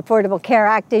on the Affordable Care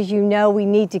Act. As you know, we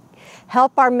need to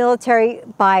help our military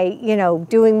by,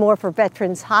 doing more for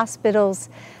veterans hospitals.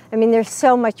 I mean, there's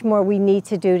so much more we need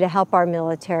to do to help our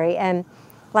military. And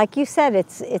like you said,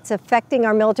 it's affecting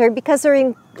our military because they're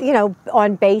in,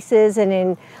 on bases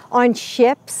and on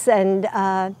ships,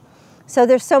 and so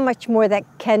there's so much more that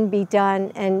can be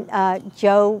done. And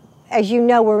Joe, as you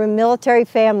know, we're a military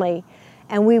family,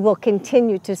 and we will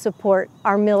continue to support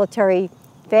our military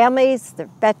families, the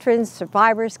veterans,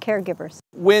 survivors, caregivers.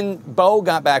 When Bo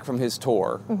got back from his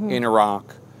tour in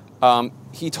Iraq,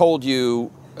 he told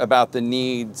you about the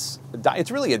needs.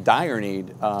 It's really a dire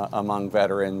need among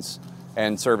veterans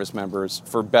and service members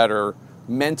for better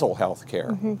mental health care.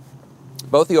 Mm-hmm.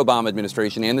 Both the Obama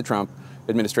administration and the Trump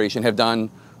administration have done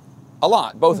a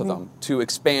lot, both of them, to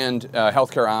expand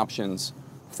health care options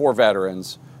for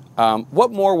veterans.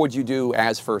 What more would you do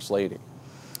as First Lady?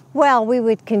 Well, we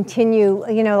would continue,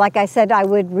 like I said, I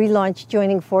would relaunch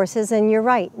Joining Forces, and you're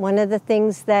right. One of the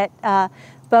things that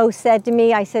Bo said to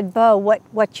me, I said, Bo,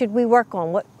 what should we work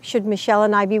on? What should Michelle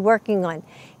and I be working on?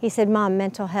 He said, Mom,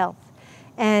 mental health.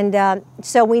 And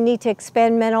so we need to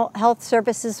expand mental health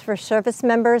services for service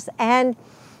members and,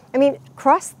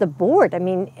 across the board.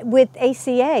 With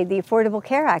ACA, the Affordable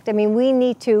Care Act, we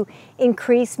need to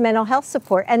increase mental health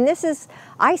support. And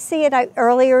I see it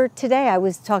earlier today. I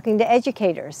was talking to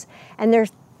educators, and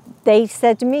they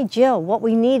said to me, Jill, what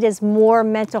we need is more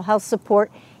mental health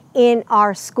support in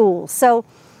our schools. So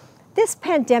this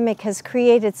pandemic has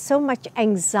created so much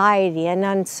anxiety and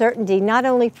uncertainty, not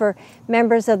only for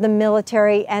members of the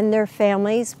military and their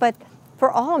families, but for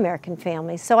all American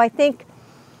families. So I think,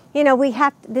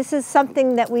 this is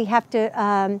something that we have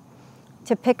to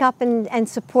pick up and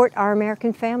support our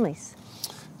American families.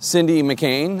 Cindy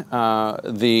McCain,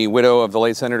 the widow of the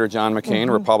late Senator John McCain,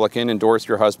 Republican, endorsed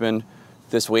your husband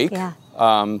this week. Yeah.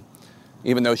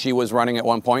 Even though she was running at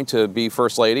one point to be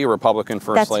First Lady, a Republican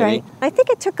First Lady. That's right. I think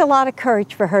it took a lot of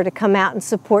courage for her to come out and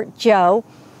support Joe,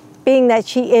 being that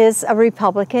she is a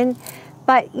Republican.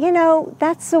 But,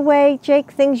 that's the way, Jake,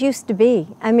 things used to be.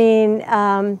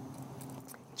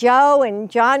 Joe and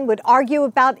John would argue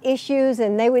about issues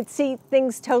and they would see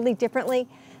things totally differently.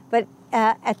 But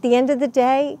at the end of the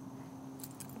day,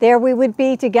 there we would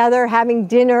be together having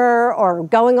dinner or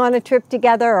going on a trip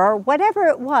together or whatever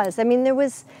it was. There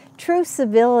was true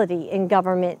civility in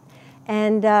government.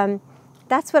 And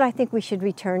that's what I think we should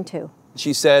return to.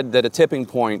 She said that a tipping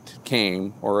point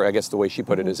came, or I guess the way she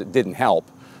put it is it didn't help,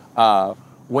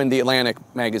 when the Atlantic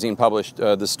magazine published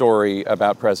the story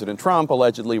about President Trump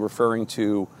allegedly referring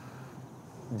to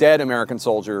dead American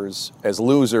soldiers as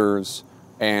losers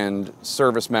and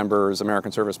service members,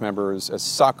 American service members, as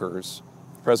suckers.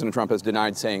 President Trump has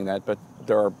denied saying that, but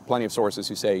there are plenty of sources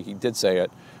who say he did say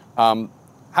it.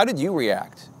 How did you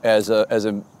react as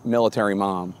a military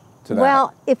mom to that?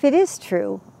 Well, if it is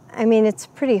true, it's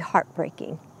pretty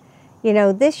heartbreaking.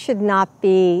 This should not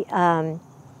be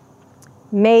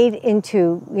made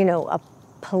into, a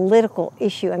political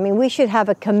issue. We should have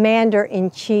a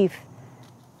commander-in-chief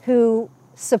who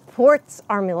supports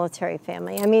our military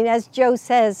family. As Joe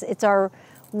says, it's our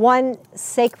one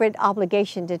sacred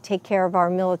obligation to take care of our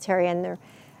military and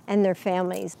their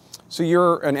families. So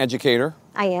you're an educator.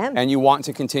 I am. And you want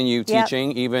to continue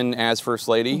teaching even as First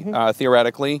Lady,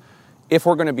 theoretically. If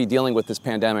we're going to be dealing with this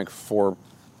pandemic for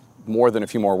more than a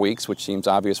few more weeks, which seems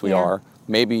obvious we are,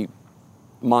 maybe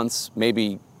months,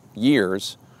 maybe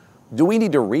years, do we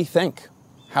need to rethink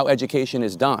how education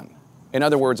is done? In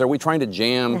other words, are we trying to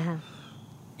jam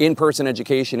in-person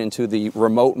education into the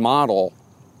remote model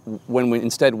when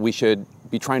instead we should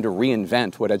be trying to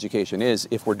reinvent what education is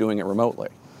if we're doing it remotely?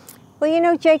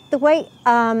 Well, Jake, the way,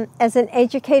 as an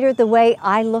educator, the way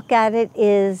I look at it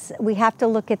is we have to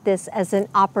look at this as an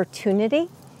opportunity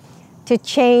to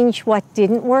change what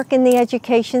didn't work in the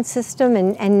education system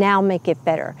and now make it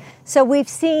better. So we've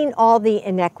seen all the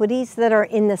inequities that are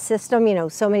in the system.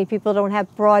 So many people don't have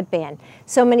broadband.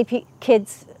 So many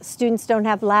students don't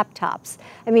have laptops.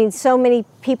 So many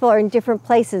people are in different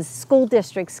places. School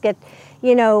districts get,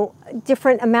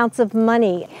 different amounts of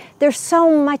money. There's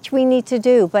so much we need to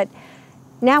do, but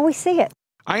now we see it.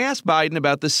 I asked Biden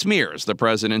about the smears the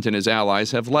president and his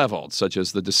allies have leveled, such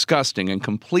as the disgusting and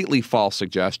completely false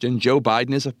suggestion Joe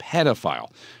Biden is a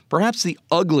pedophile, perhaps the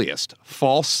ugliest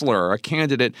false slur a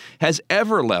candidate has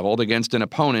ever leveled against an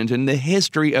opponent in the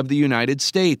history of the United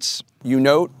States. You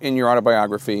note in your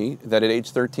autobiography that at age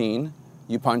 13,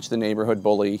 you punched the neighborhood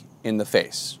bully in the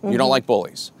face. You don't like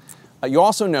bullies. You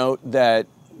also note that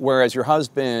whereas your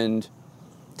husband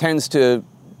tends to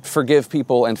forgive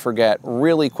people and forget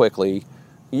really quickly,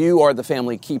 you are the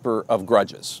family keeper of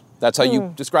grudges. That's how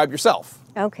you describe yourself.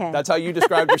 Okay. That's how you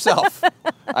describe yourself.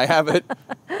 I have it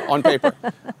on paper.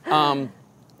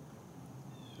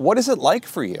 What is it like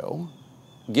for you,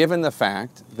 given the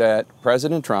fact that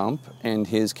President Trump and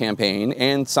his campaign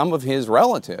and some of his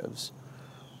relatives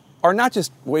are not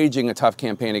just waging a tough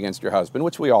campaign against your husband,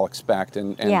 which we all expect,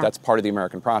 and that's part of the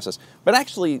American process, but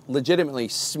actually legitimately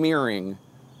smearing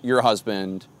your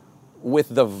husband with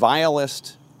the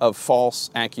vilest of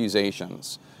false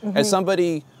accusations? As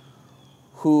somebody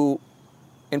who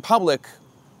in public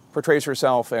portrays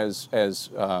herself as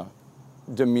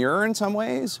demure in some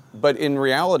ways, but in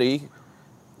reality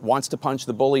wants to punch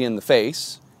the bully in the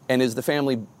face and is the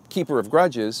family keeper of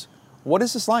grudges. What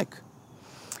is this like?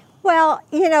 Well,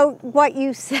 what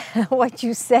you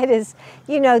said is,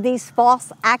 these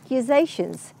false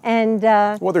accusations. And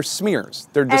well, they're smears.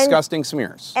 They're disgusting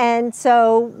smears. And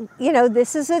so,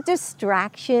 this is a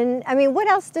distraction. I mean, what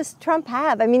else does Trump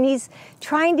have? I mean, he's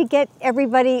trying to get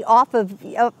everybody off of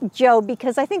Joe,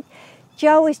 because I think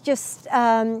Joe is just,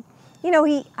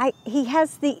 he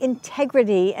has the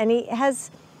integrity, and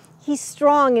he's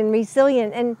strong and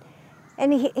resilient,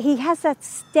 and he has that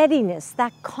steadiness,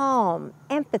 that calm,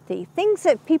 empathy, things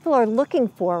that people are looking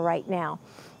for right now.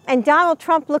 And Donald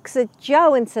Trump looks at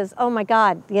Joe and says, oh my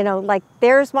God,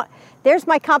 there's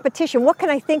my competition. What can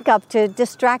I think of to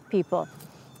distract people?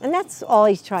 And that's all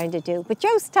he's trying to do. But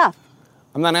Joe's tough.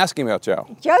 I'm not asking about Joe.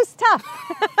 Joe's tough.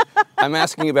 I'm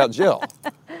asking about Jill.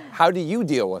 How do you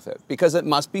deal with it? Because it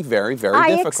must be very,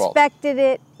 very difficult. I expected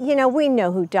it. We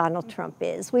know who Donald Trump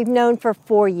is. We've known for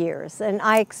 4 years, and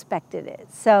I expected it.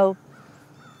 So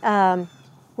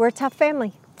we're a tough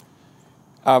family.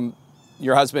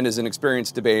 Your husband is an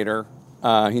experienced debater.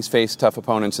 He's faced tough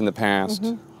opponents in the past,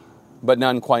 but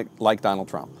none quite like Donald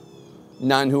Trump.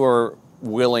 None who are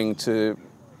willing to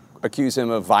accuse him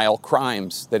of vile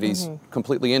crimes that he's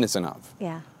completely innocent of.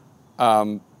 Yeah.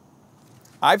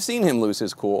 I've seen him lose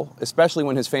his cool, especially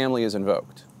when his family is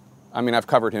invoked. I mean, I've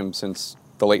covered him since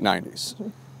the late 90s.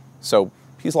 So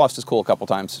he's lost his cool a couple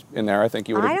times in there. I think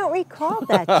you would. I don't recall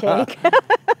that, Jake.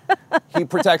 He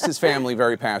protects his family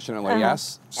very passionately,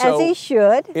 yes? So, as he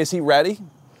should. Is he ready?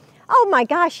 Oh my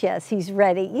gosh, yes, he's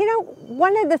ready.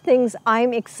 One of the things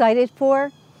I'm excited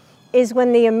for is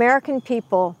when the American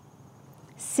people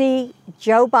see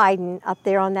Joe Biden up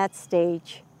there on that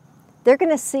stage. They're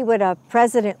going to see what a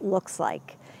president looks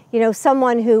like.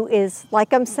 Someone who is,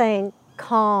 like I'm saying,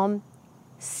 calm,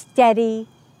 steady,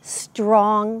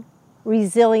 strong,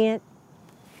 resilient.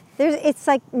 It's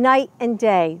like night and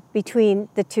day between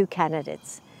the two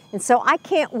candidates. And so I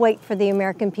can't wait for the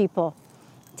American people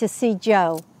to see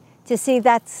Joe, to see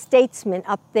that statesman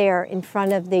up there in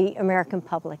front of the American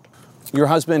public. Your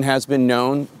husband has been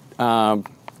known to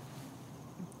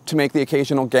make the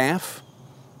occasional gaffe.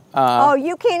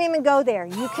 You can't even go there.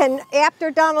 You can, after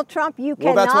Donald Trump, you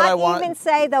cannot even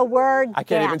say the word gaffe. I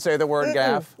can't even say the word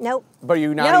gaffe? Nope. But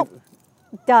you not Nope.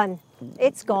 Done.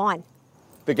 It's gone.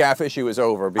 The gaffe issue is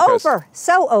over. Because over.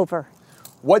 So over.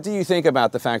 What do you think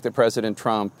about the fact that President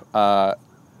Trump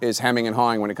is hemming and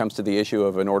hawing when it comes to the issue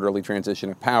of an orderly transition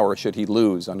of power should he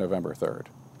lose on November 3rd?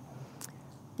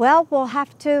 Well, we'll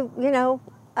have to,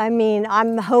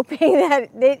 I'm hoping that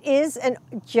it is,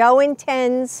 Joe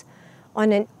intends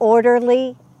on an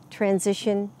orderly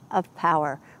transition of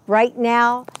power. Right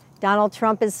now, Donald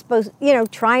Trump is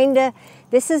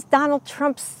this is Donald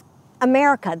Trump's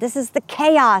America. This is the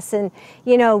chaos and,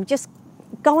 just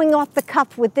going off the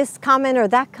cuff with this comment or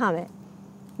that comment.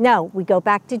 No, we go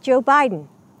back to Joe Biden.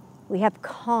 We have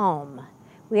calm.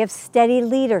 We have steady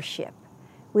leadership.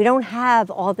 We don't have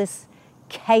all this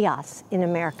chaos in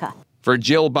America. For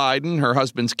Jill Biden, her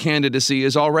husband's candidacy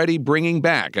is already bringing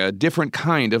back a different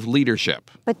kind of leadership.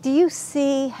 But do you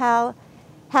see how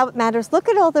it matters? Look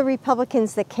at all the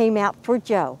Republicans that came out for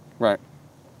Joe. Right.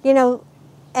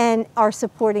 And are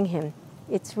supporting him.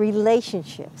 It's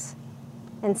relationships.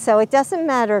 And so it doesn't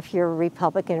matter if you're a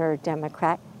Republican or a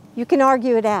Democrat. You can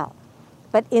argue it out.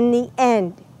 But in the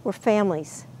end, we're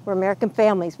families. We're American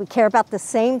families. We care about the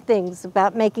same things,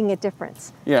 about making a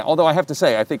difference. Yeah, although I have to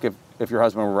say, I think if your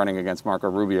husband were running against Marco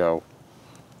Rubio,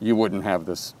 you wouldn't have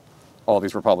all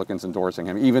these Republicans endorsing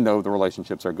him, even though the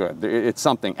relationships are good. It's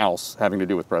something else having to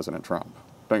do with President Trump,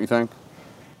 don't you think?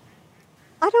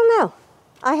 I don't know.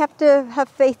 I have to have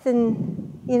faith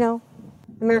in,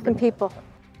 American people.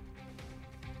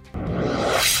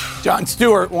 Jon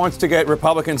Stewart wants to get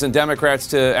Republicans and Democrats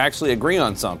to actually agree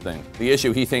on something, the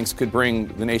issue he thinks could bring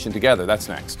the nation together. That's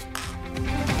next.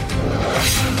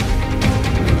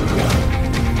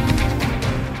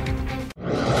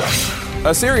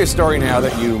 A serious story now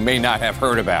that you may not have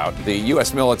heard about. The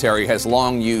U.S. military has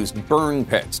long used burn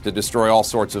pits to destroy all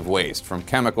sorts of waste, from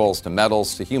chemicals to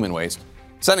metals to human waste,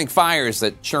 setting fires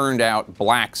that churned out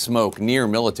black smoke near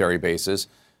military bases.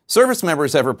 Service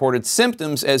members have reported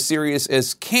symptoms as serious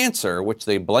as cancer, which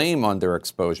they blame on their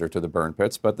exposure to the burn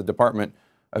pits, but the Department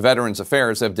of Veterans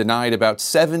Affairs have denied about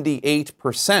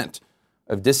 78%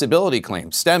 of disability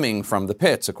claims stemming from the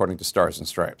pits, according to Stars and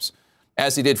Stripes.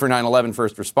 As he did for 9/11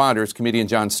 first responders, comedian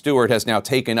Jon Stewart has now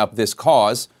taken up this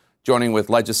cause, joining with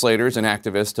legislators and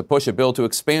activists to push a bill to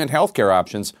expand health care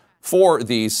options for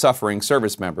these suffering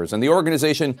service members. And the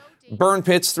organization Burn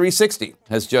Pits 360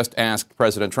 has just asked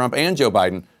President Trump and Joe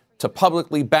Biden to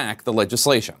publicly back the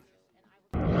legislation.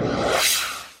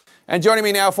 And joining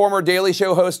me now, former Daily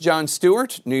Show host Jon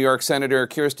Stewart, New York Senator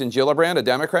Kirsten Gillibrand, a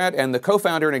Democrat, and the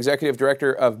co-founder and executive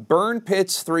director of Burn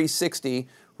Pits 360,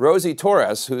 Rosie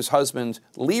Torres, whose husband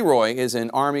Leroy is an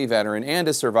Army veteran and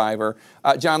a survivor.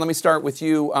 Jon, let me start with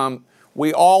you.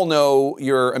 We all know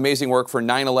your amazing work for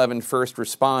 9/11 first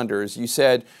responders. You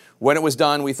said, when it was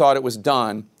done, we thought it was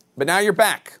done. But now you're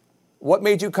back. What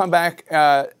made you come back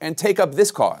and take up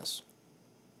this cause?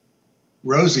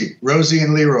 Rosie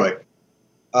and Leroy.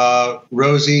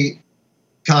 Rosie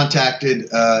contacted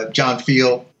John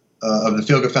Field of the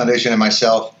Feel Good Foundation and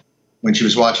myself when she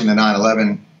was watching the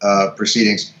 9/11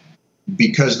 proceedings,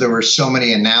 because there were so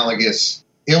many analogous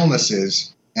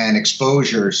illnesses and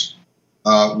exposures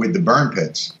with the burn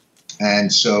pits.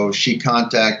 And so she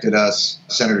contacted us.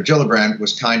 Senator Gillibrand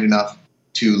was kind enough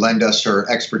to lend us her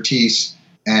expertise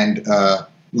and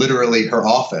literally her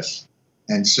office.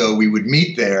 And so we would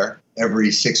meet there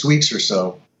every 6 weeks or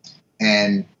so.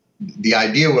 And the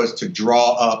idea was to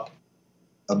draw up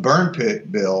a burn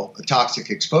pit bill, a toxic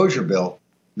exposure bill,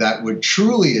 that would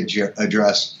truly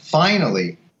address,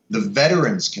 finally, the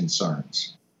veterans'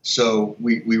 concerns. So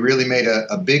we really made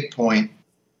a big point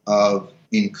of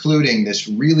including this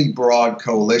really broad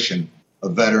coalition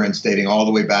of veterans dating all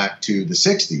the way back to the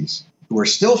 60s who are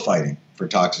still fighting for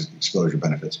toxic exposure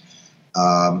benefits.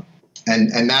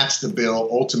 And that's the bill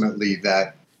ultimately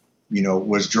that,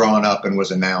 was drawn up and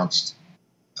was announced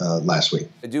last week.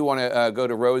 I do want to go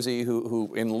to Rosie,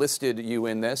 who enlisted you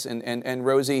in this. And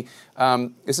Rosie,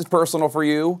 this is personal for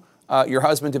you. Your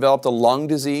husband developed a lung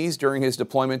disease during his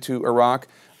deployment to Iraq.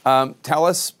 Tell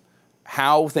us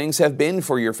how things have been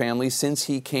for your family since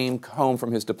he came home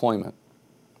from his deployment.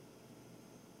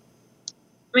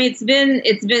 I mean,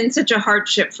 it's been such a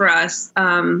hardship for us.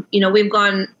 We've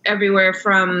gone everywhere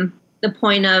from the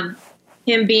point of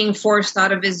him being forced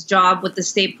out of his job with the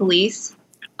state police,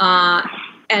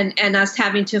 and us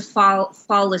having to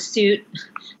file a suit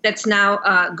that's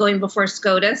now going before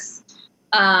SCOTUS.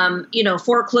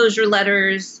 Foreclosure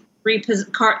letters,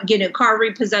 car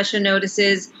repossession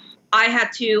notices. I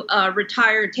had to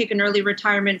take an early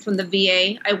retirement from the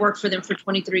VA. I worked for them for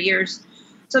 23 years.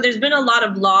 So there's been a lot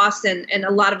of loss and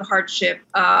a lot of hardship.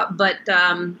 But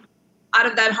out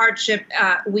of that hardship,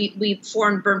 we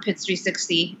formed Burn Pits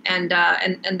 360, and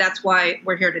that's why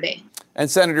we're here today. And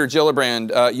Senator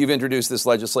Gillibrand, you've introduced this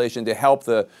legislation to help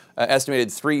the estimated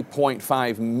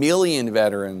 3.5 million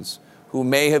veterans who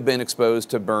may have been exposed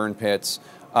to burn pits.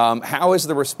 How has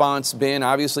the response been?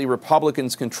 Obviously,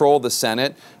 Republicans control the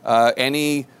Senate.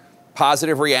 Any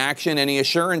positive reaction, any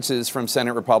assurances from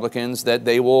Senate Republicans that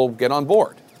they will get on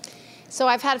board? So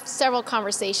I've had several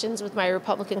conversations with my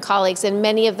Republican colleagues, and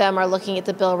many of them are looking at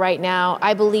the bill right now.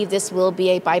 I believe this will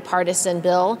be a bipartisan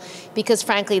bill because,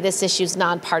 frankly, this issue is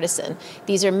nonpartisan.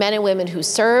 These are men and women who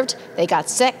served, they got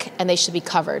sick, and they should be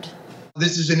covered.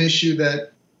 This is an issue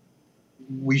that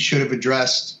we should have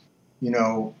addressed,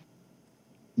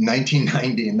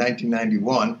 1990 and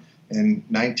 1991 and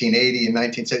 1980 and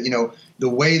 1970. The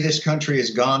way this country has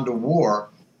gone to war,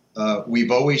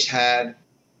 we've always had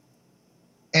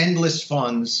endless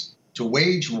funds to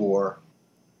wage war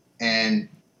and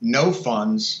no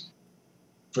funds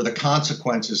for the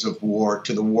consequences of war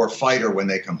to the war fighter when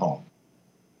they come home.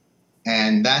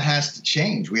 And that has to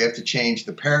change. We have to change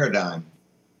the paradigm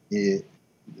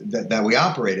that we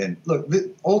operate in. Look,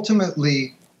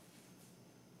 ultimately,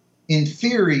 in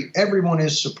theory, everyone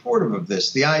is supportive of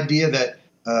this. The idea that,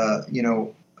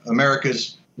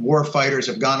 America's war fighters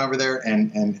have gone over there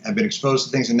and have been exposed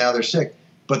to things and now they're sick.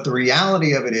 But the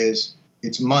reality of it is,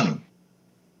 it's money.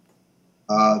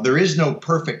 There is no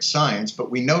perfect science, but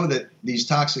we know that these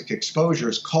toxic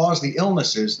exposures cause the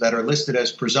illnesses that are listed as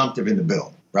presumptive in the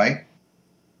bill, right?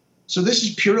 So this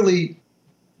is purely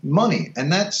money,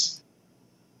 and that's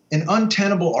an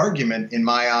untenable argument in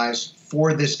my eyes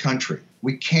for this country.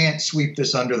 We can't sweep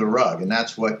this under the rug, and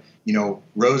that's what,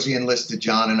 Rosie enlisted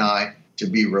John and I to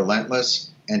be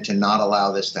relentless and to not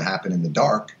allow this to happen in the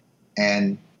dark.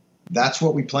 And that's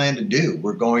what we plan to do.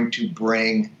 We're going to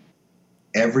bring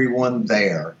everyone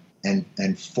there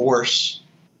and force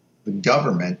the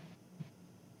government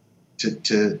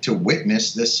to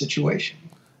witness this situation.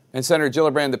 And Senator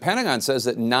Gillibrand, the Pentagon says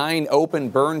that 9 open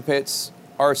burn pits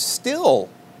are still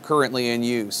currently in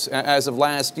use as of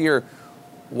last year.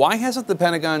 Why hasn't the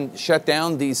Pentagon shut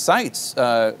down these sites,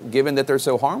 given that they're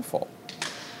so harmful?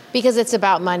 Because it's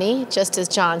about money, just as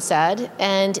Jon said,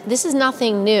 and this is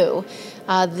nothing new.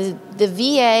 The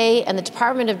VA and the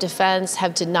Department of Defense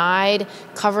have denied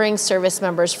covering service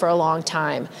members for a long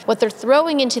time. What they're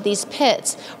throwing into these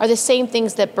pits are the same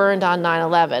things that burned on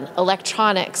 9/11,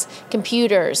 electronics,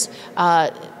 computers,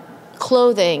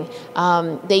 clothing.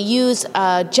 They use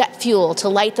jet fuel to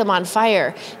light them on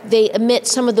fire. They emit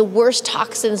some of the worst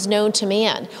toxins known to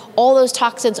man. All those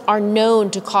toxins are known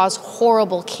to cause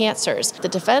horrible cancers. The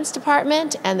Defense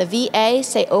Department and the VA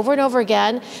say over and over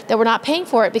again that we're not paying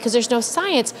for it because there's no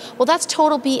science. Well, that's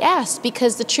total BS,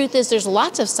 because the truth is there's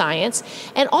lots of science.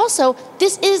 And also,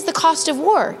 this is the cost of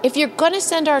war. If you're going to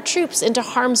send our troops into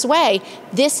harm's way,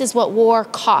 this is what war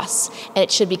costs. And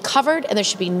it should be covered, and there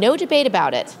should be no debate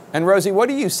about it. And Rosie, what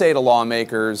do you say to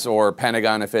lawmakers or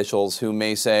Pentagon officials who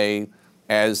may say,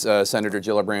 as Senator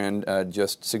Gillibrand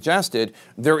just suggested,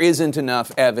 there isn't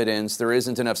enough evidence, there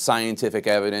isn't enough scientific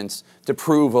evidence to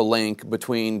prove a link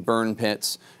between burn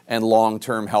pits and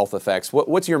long-term health effects?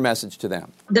 What's your message to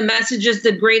them? The message is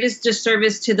the greatest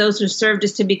disservice to those who served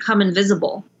is to become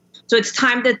invisible. So it's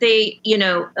time that they,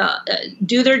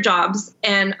 do their jobs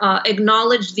and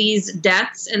acknowledge these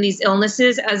deaths and these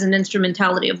illnesses as an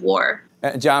instrumentality of war.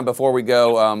 John, before we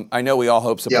go, I know we all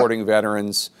hope supporting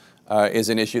veterans is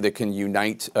an issue that can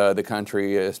unite the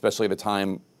country, especially at a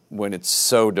time when it's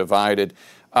so divided.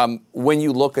 When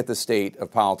you look at the state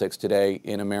of politics today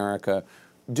in America,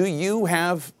 do you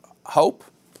have hope?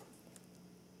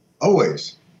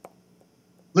 Always.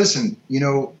 Listen,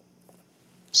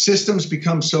 systems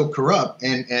become so corrupt,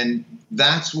 and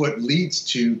that's what leads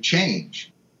to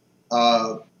change.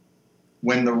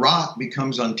 When the rot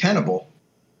becomes untenable,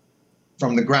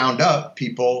 from the ground up,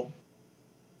 people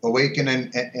awaken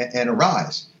and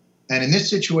arise. And in this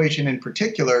situation in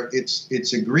particular,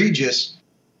 it's egregious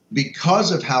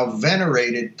because of how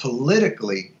venerated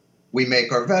politically we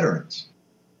make our veterans.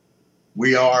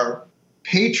 We are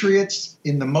patriots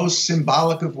in the most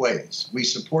symbolic of ways. We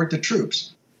support the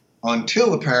troops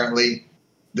until apparently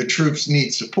the troops need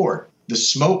support. The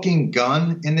smoking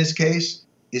gun in this case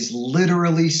is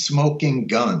literally smoking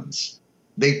guns.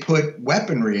 They put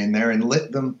weaponry in there and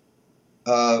lit them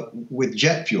with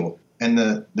jet fuel. And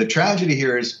the tragedy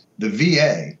here is the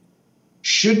VA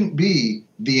shouldn't be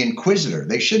the inquisitor.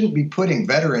 They shouldn't be putting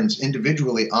veterans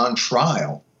individually on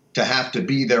trial to have to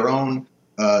be their own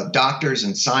doctors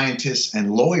and scientists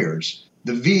and lawyers.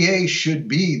 The VA should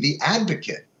be the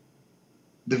advocate.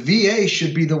 The VA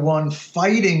should be the one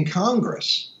fighting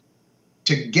Congress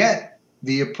to get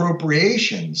the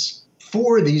appropriations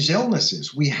for these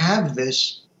illnesses. We have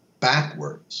this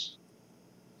backwards.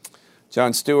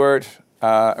 Jon Stewart,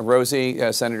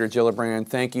 Rosie, Senator Gillibrand,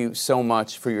 thank you so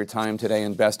much for your time today,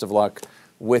 and best of luck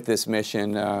with this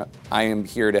mission. I am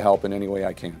here to help in any way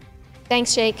I can.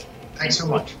 Thanks, Jake. Thanks so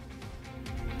much.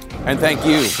 And thank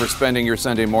you for spending your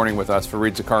Sunday morning with us. For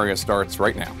Read Zakaria starts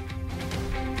right now.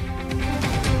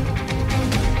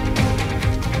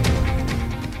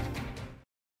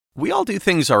 We all do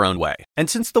things our own way. And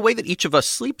since the way that each of us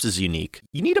sleeps is unique,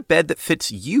 you need a bed that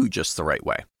fits you just the right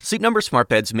way. Sleep Number smart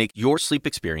beds make your sleep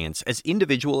experience as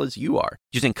individual as you are,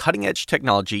 using cutting-edge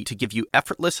technology to give you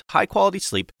effortless, high-quality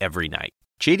sleep every night.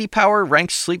 J.D. Power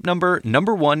ranks Sleep Number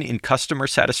 #1 in customer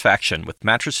satisfaction with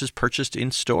mattresses purchased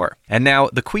in-store. And now,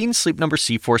 the Queen Sleep Number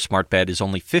C4 smart bed is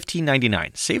only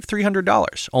 $15.99. Save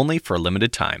 $300, only for a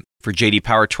limited time. For J.D.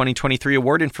 Power 2023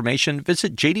 award information,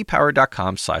 visit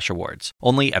jdpower.com/awards.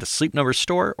 Only at a Sleep Number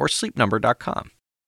store or sleepnumber.com.